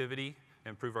productivity,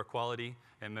 improve our quality,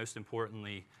 and most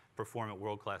importantly, perform at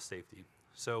world-class safety.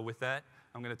 So with that,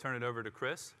 I'm going to turn it over to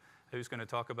Chris, who's going to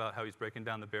talk about how he's breaking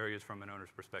down the barriers from an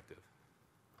owner's perspective.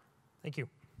 Thank you.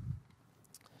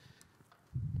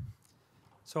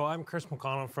 So I'm Chris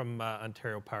McConnell from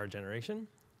Ontario Power Generation,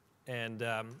 and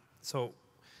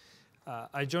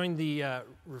I joined the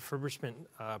refurbishment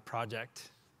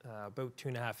project about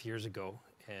 2.5 years ago,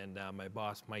 and my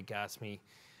boss, Mike, asked me,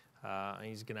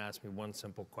 he's going to ask me one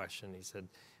simple question. He said,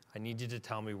 I need you to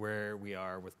tell me where we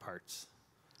are with parts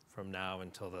from now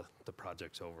until the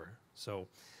project's over. So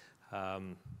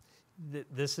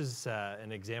this is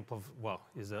an example of,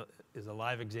 is a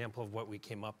live example of what we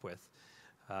came up with.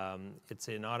 It's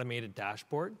an automated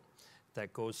dashboard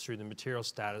that goes through the material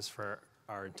status for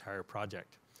our entire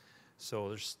project. So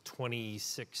there's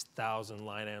 26,000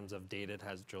 line items of data. It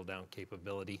has drill down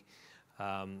capability,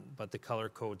 but the color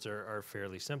codes are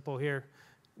fairly simple here.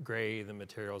 Gray, the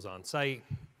materials on site.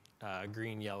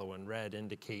 Green, yellow, and red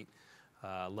indicate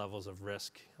levels of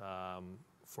risk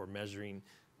for measuring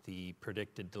the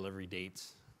predicted delivery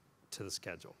dates to the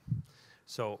schedule.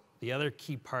 So the other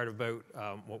key part about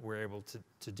what we're able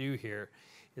to do here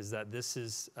is that this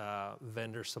is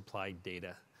vendor supplied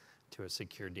data to a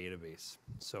secure database.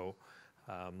 So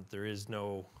there is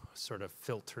no sort of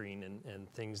filtering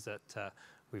and things that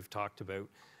we've talked about.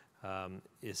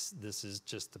 This is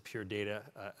just the pure data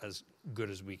as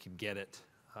good as we could get it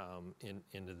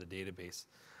into the database.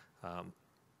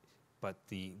 But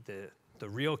the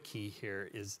real key here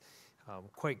is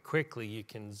quite quickly you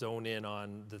can zone in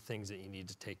on the things that you need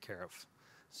to take care of.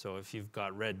 So if you've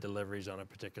got red deliveries on a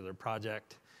particular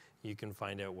project, you can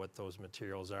find out what those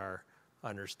materials are,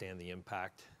 understand the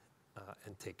impact,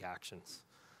 and take actions.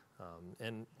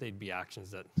 And they'd be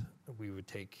actions that we would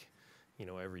take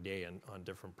every day on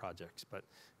different projects. But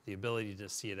the ability to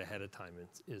see it ahead of time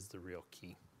is the real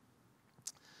key.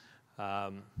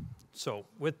 So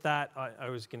with that, I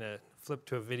was going to flip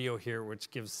to a video here which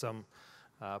gives some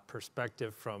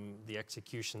perspective from the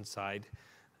execution side,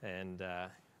 and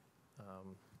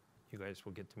you guys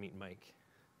will get to meet Mike.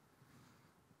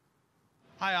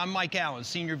 Hi, I'm Mike Allen,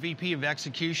 Senior VP of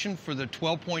Execution for the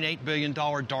 $12.8 billion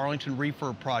Darlington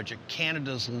Refurb Project,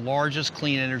 Canada's largest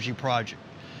clean energy project.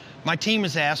 My team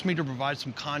has asked me to provide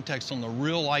some context on the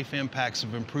real-life impacts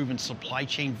of improving supply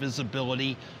chain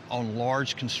visibility on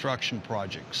large construction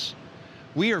projects.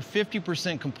 We are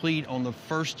 50% complete on the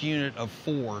first unit of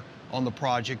 4 on the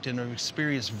project and have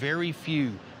experienced very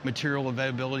few material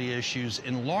availability issues,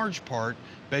 in large part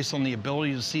based on the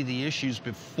ability to see the issues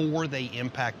before they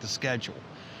impact the schedule.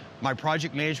 My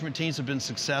project management teams have been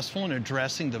successful in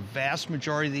addressing the vast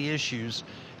majority of the issues,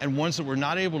 and ones that were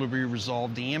not able to be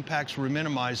resolved, the impacts were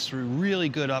minimized through really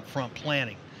good upfront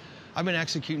planning. I've been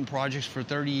executing projects for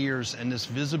 30 years, and this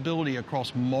visibility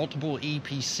across multiple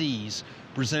EPCs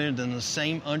presented in the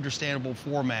same understandable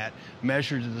format,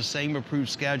 measured to the same approved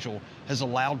schedule, has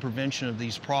allowed prevention of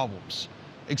these problems.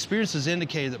 Experience has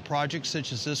indicated that projects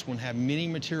such as this one have many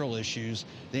material issues.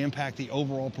 They impact the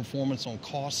overall performance on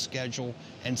cost, schedule,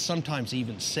 and sometimes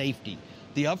even safety.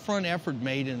 The upfront effort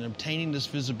made in obtaining this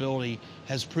visibility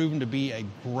has proven to be a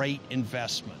great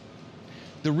investment.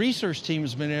 The research team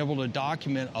has been able to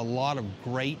document a lot of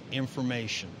great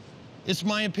information. It's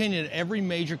my opinion that every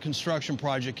major construction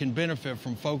project can benefit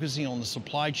from focusing on the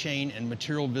supply chain and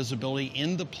material visibility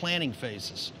in the planning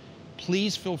phases.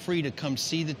 Please feel free to come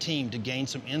see the team to gain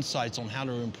some insights on how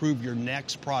to improve your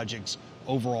next project's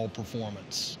overall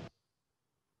performance.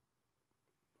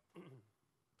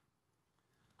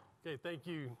 Okay, thank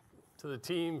you to the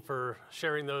team for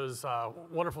sharing those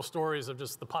wonderful stories of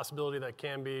just the possibility that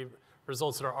can be,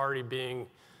 results that are already being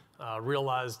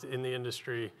realized in the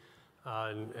industry,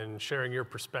 and sharing your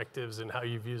perspectives and how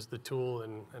you've used the tool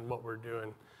and what we're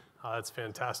doing. That's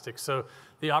fantastic. So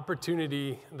the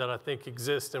opportunity that I think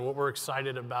exists and what we're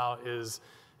excited about is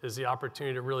the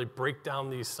opportunity to really break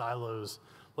down these silos.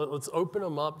 Let's open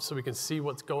them up so we can see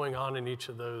what's going on in each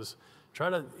of those. Try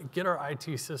to get our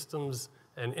IT systems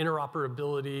and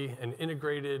interoperability and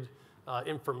integrated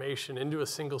information into a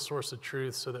single source of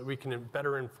truth so that we can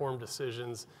better inform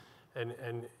decisions and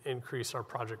increase our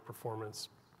project performance.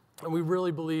 And we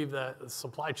really believe that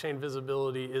supply chain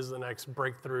visibility is the next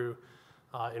breakthrough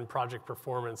in project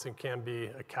performance and can be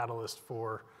a catalyst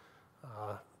for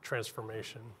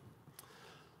transformation.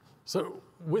 So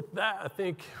with that, I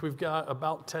think we've got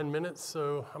about 10 minutes,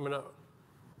 so I'm gonna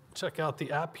check out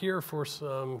the app here for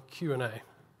some Q&A.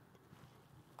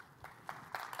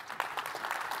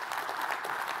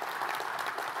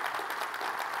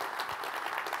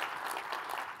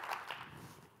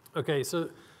 Okay, so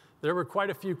there were quite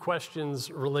a few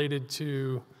questions related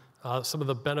to some of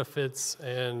the benefits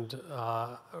and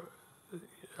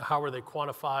how were they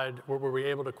quantified? Were we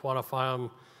able to quantify them?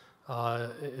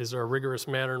 Is there a rigorous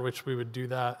manner in which we would do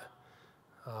that?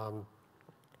 And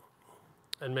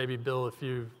maybe Bill, if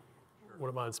you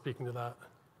wouldn't mind speaking to that.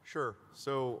 Sure.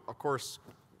 So, of course,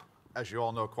 as you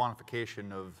all know,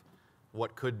 quantification of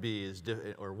what could be is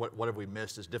or what have we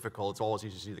missed is difficult. It's always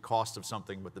easy to see the cost of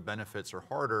something, but the benefits are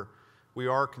harder. We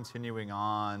are continuing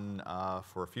on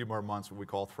for a few more months what we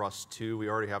call Thrust 2. We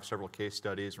already have several case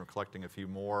studies. We're collecting a few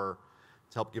more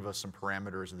to help give us some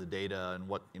parameters of the data and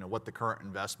what the current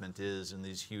investment is in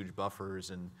these huge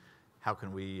buffers and how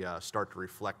can we start to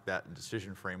reflect that in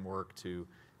decision framework to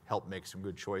help make some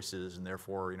good choices and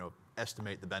therefore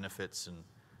estimate the benefits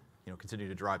and continue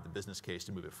to drive the business case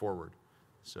to move it forward.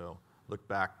 So look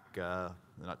back in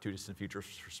the not too distant future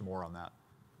for some more on that.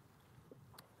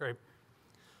 Great.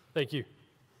 Thank you.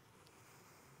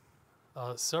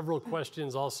 Several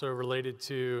questions also related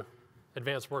to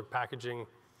advanced work packaging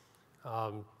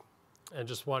and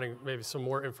just wanting maybe some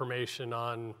more information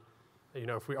on,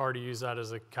 if we already use that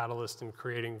as a catalyst in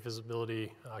creating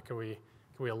visibility, can we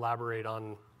elaborate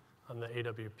on the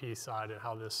AWP side and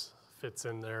how this fits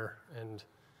in there? And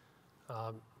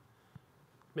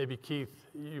maybe Keith,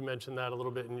 you mentioned that a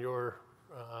little bit in your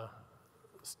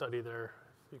study there.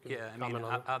 Yeah, I mean,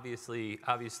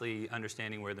 obviously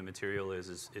understanding where the material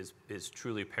is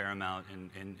truly paramount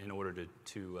in order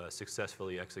to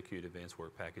successfully execute advanced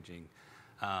work packaging.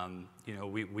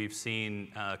 We've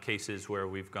seen cases where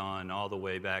we've gone all the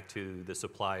way back to the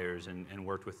suppliers and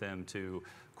worked with them to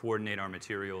coordinate our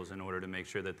materials in order to make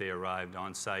sure that they arrived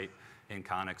on site in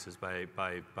connexes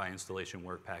by installation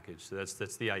work package. So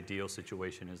that's the ideal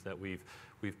situation, is that we've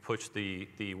pushed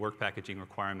the work packaging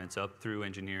requirements up through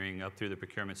engineering, up through the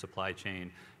procurement supply chain,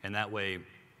 and that way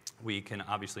we can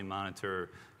obviously monitor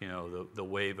the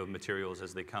wave of materials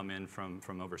as they come in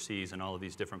from overseas and all of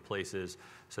these different places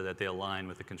so that they align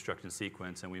with the construction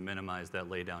sequence and we minimize that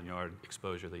laydown yard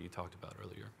exposure that you talked about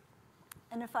earlier.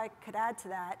 And if I could add to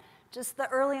that, just the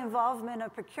early involvement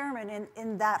of procurement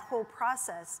in that whole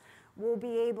process, we'll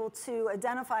be able to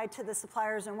identify to the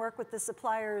suppliers and work with the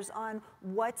suppliers on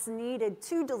what's needed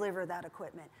to deliver that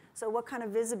equipment. So what kind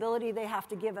of visibility they have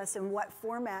to give us in what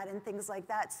format and things like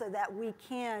that so that we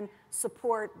can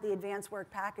support the advanced work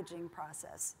packaging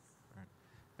process.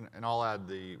 Right. And I'll add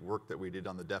the work that we did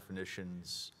on the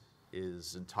definitions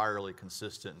is entirely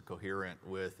consistent and coherent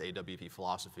with AWP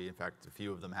philosophy. In fact, a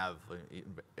few of them have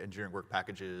engineering work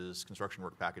packages, construction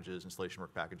work packages, installation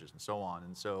work packages, and so on.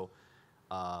 And so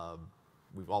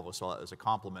we've always saw it as a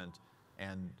complement.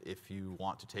 And if you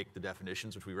want to take the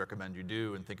definitions, which we recommend you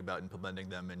do, and think about implementing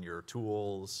them in your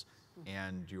tools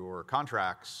and your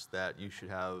contracts, that you should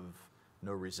have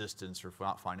no resistance or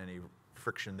not find any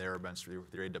friction there against your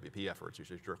AWP efforts. You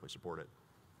should directly support it.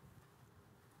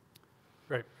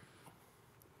 Great.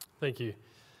 Thank you.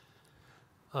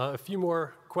 A few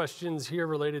more questions here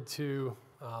related to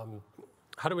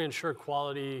how do we ensure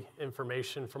quality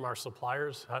information from our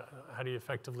suppliers? How do you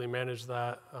effectively manage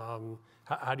that?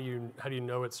 How do you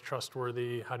know it's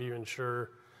trustworthy? How do you ensure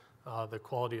the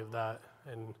quality of that?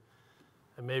 And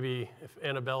maybe if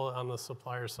Annabella on the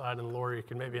supplier side and Lori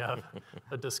could maybe have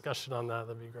a discussion on that,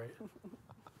 that'd be great.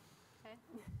 Okay.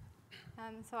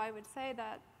 So I would say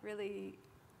that really,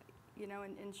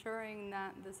 ensuring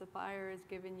that the supplier is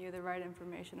giving you the right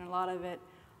information, a lot of it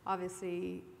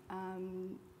obviously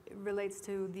relates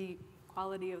to the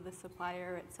quality of the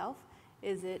supplier itself.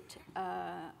 Is it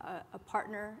a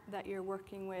partner that you're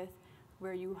working with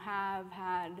where you have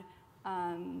had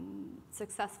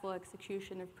successful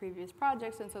execution of previous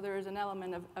projects, and so there is an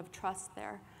element of trust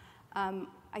there.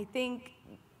 I think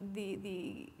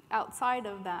the outside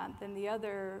of that, then the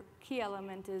other key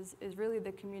element is really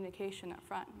the communication up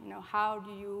front. How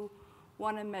do you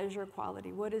want to measure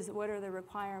quality? What are the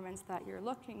requirements that you're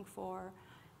looking for?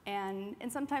 And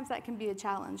sometimes that can be a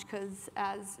challenge because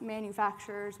as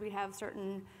manufacturers, we have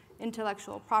certain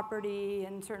intellectual property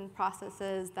and certain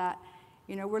processes that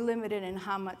we're limited in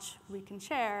how much we can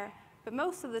share, but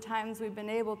most of the times we've been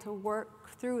able to work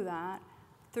through that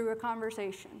through a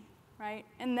conversation, right?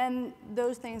 And then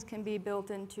those things can be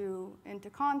built into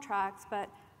contracts, but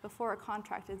before a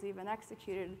contract is even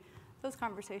executed, those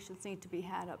conversations need to be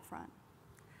had up front.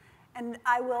 And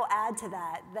I will add to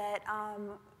that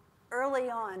early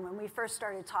on when we first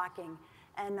started talking,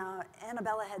 and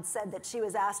Annabella had said that she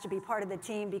was asked to be part of the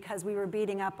team because we were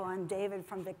beating up on David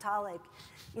from Victaulic.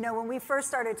 When we first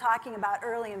started talking about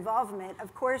early involvement,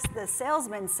 of course the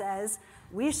salesman says,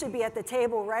 we should be at the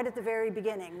table right at the very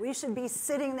beginning. We should be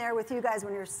sitting there with you guys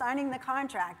when you're signing the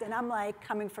contract. And I'm like,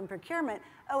 coming from procurement,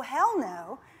 oh hell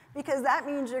no, because that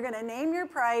means you're gonna name your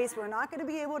price, we're not gonna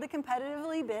be able to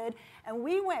competitively bid. And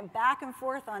we went back and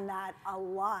forth on that a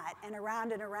lot, and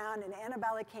around, and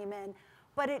Annabella came in.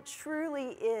 But it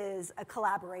truly is a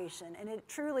collaboration, and it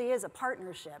truly is a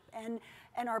partnership. And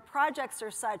our projects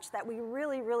are such that we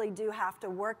really, really do have to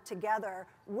work together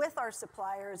with our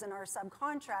suppliers and our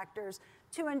subcontractors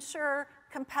to ensure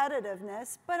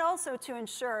competitiveness, but also to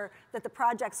ensure that the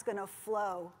project's gonna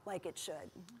flow like it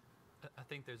should. I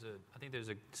think there's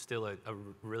still a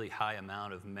really high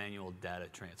amount of manual data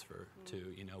transfer to,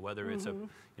 whether it's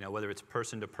whether it's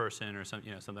person to person or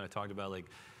something I talked about, like,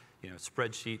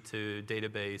 spreadsheet to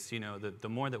database. The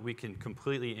more that we can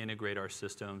completely integrate our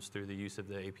systems through the use of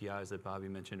the APIs that Bobby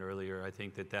mentioned earlier, I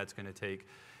think that's going to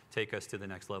take us to the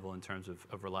next level in terms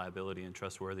of reliability and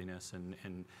trustworthiness,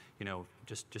 and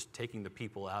just taking the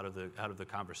people out of the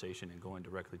conversation and going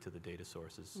directly to the data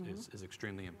source is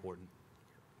extremely important.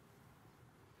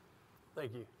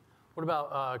 Thank you. What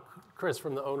about Chris,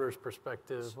 from the owner's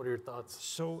perspective? What are your thoughts?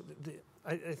 So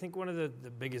I think one of the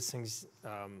biggest things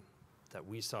that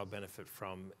we saw benefit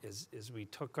from is we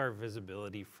took our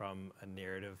visibility from a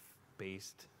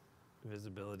narrative-based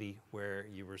visibility where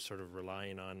you were sort of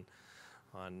relying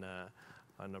on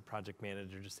a project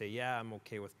manager to say, yeah, I'm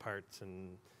okay with parts,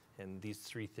 and these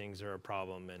three things are a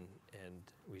problem, and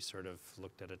we sort of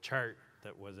looked at a chart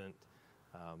that wasn't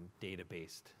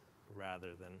data-based rather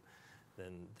than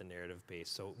the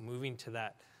narrative-based. So moving to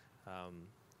that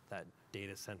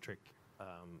data-centric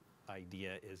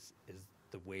idea is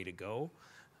the way to go.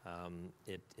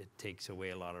 It takes away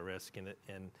a lot of risk,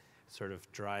 and sort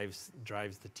of drives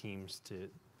the teams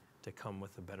to come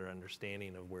with a better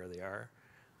understanding of where they are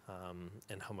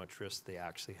and how much risk they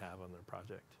actually have on their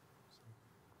project. So.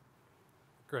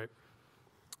 Great,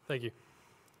 thank you.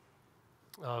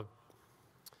 A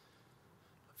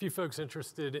few folks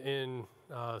interested in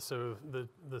so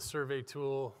the survey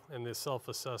tool and the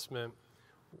self-assessment.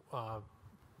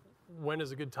 When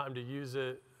is a good time to use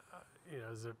it?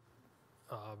 Is it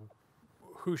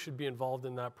who should be involved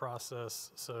in that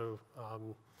process? So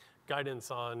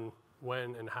guidance on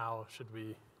when and how should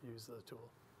we use the tool?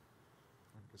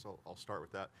 I guess I'll start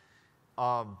with that.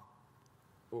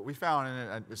 What we found,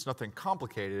 and it's nothing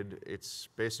complicated, it's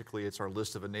our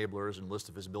list of enablers and list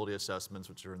of visibility assessments,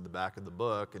 which are in the back of the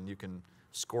book, and you can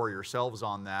score yourselves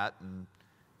on that and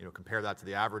compare that to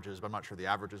the averages, but I'm not sure the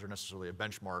averages are necessarily a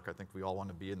benchmark. I think we all want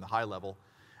to be in the high level.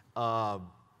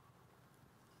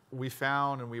 We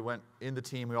found, and we went in the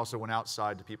team, we also went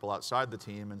outside to people outside the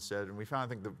team and said, and we found, I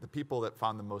think the people that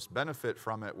found the most benefit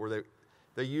from it were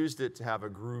they used it to have a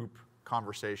group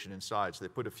conversation inside. So they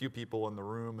put a few people in the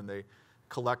room and they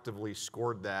collectively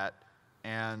scored that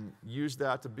and used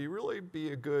that to really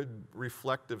be a good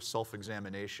reflective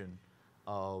self-examination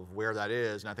of where that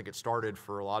is. And I think it started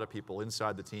for a lot of people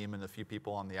inside the team and a few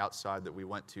people on the outside that we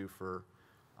went to for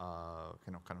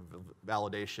kind of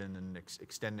validation and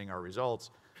extending our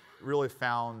results. really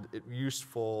found it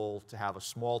useful to have a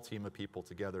small team of people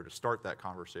together to start that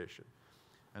conversation.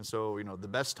 And so, you know, the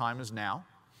best time is now,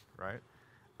 right?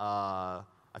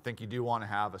 I think you do want to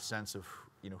have a sense of,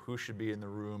 you know, who should be in the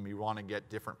room. You want to get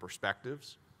different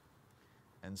perspectives.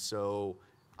 And so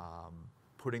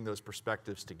putting those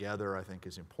perspectives together, I think,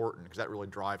 is important because that really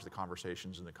drives the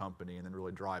conversations in the company and then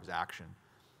really drives action.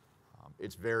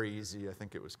 It's very easy, I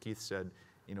think it was Keith said,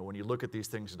 you know, when you look at these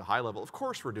things at a high level, of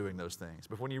course we're doing those things.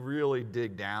 But when you really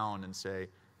dig down and say,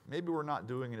 maybe we're not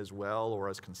doing it as well or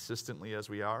as consistently as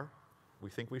we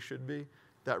think we should be,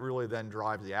 that really then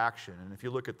drives the action. And if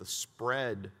you look at the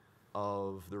spread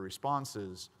of the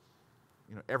responses,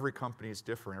 you know, every company is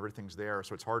different, everything's there,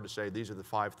 so it's hard to say these are the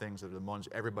 5 things that are the ones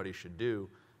everybody should do.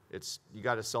 You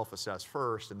got to self-assess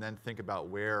first and then think about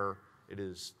where it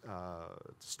is to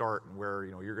start and where,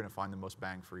 you know, you're going to find the most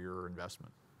bang for your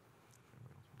investment.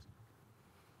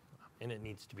 And it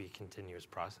needs to be a continuous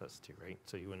process too, right?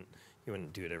 So you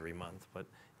wouldn't do it every month, but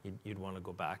you'd want to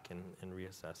go back and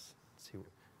reassess, see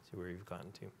where you've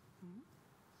gotten to.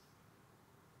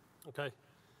 Okay.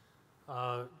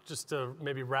 Just to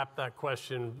maybe wrap that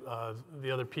question, the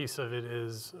other piece of it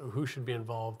is who should be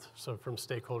involved. So from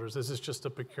stakeholders, this is just a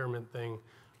procurement thing.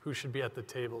 Who should be at the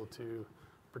table to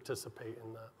participate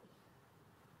in that?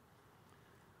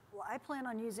 Well, I plan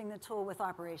on using the tool with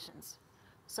operations.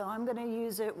 So I'm going to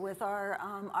use it with our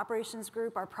operations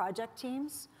group, our project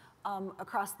teams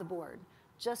across the board,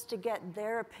 just to get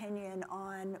their opinion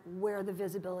on where the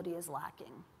visibility is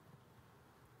lacking.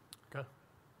 Okay.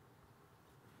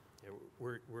 Yeah,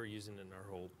 we're using it in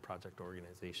our whole project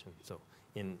organization, so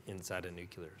inside of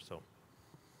nuclear. So.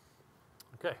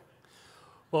 Okay.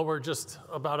 Well, we're just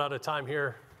about out of time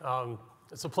here.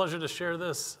 It's a pleasure to share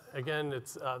this. Again,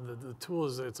 it's the tool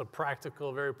it's a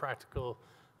practical, very practical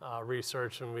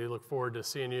research, and we look forward to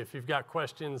seeing you. If you've got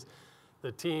questions,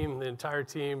 the entire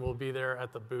team will be there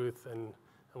at the booth, and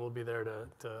we'll be there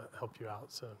to help you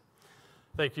out. So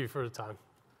thank you for the time.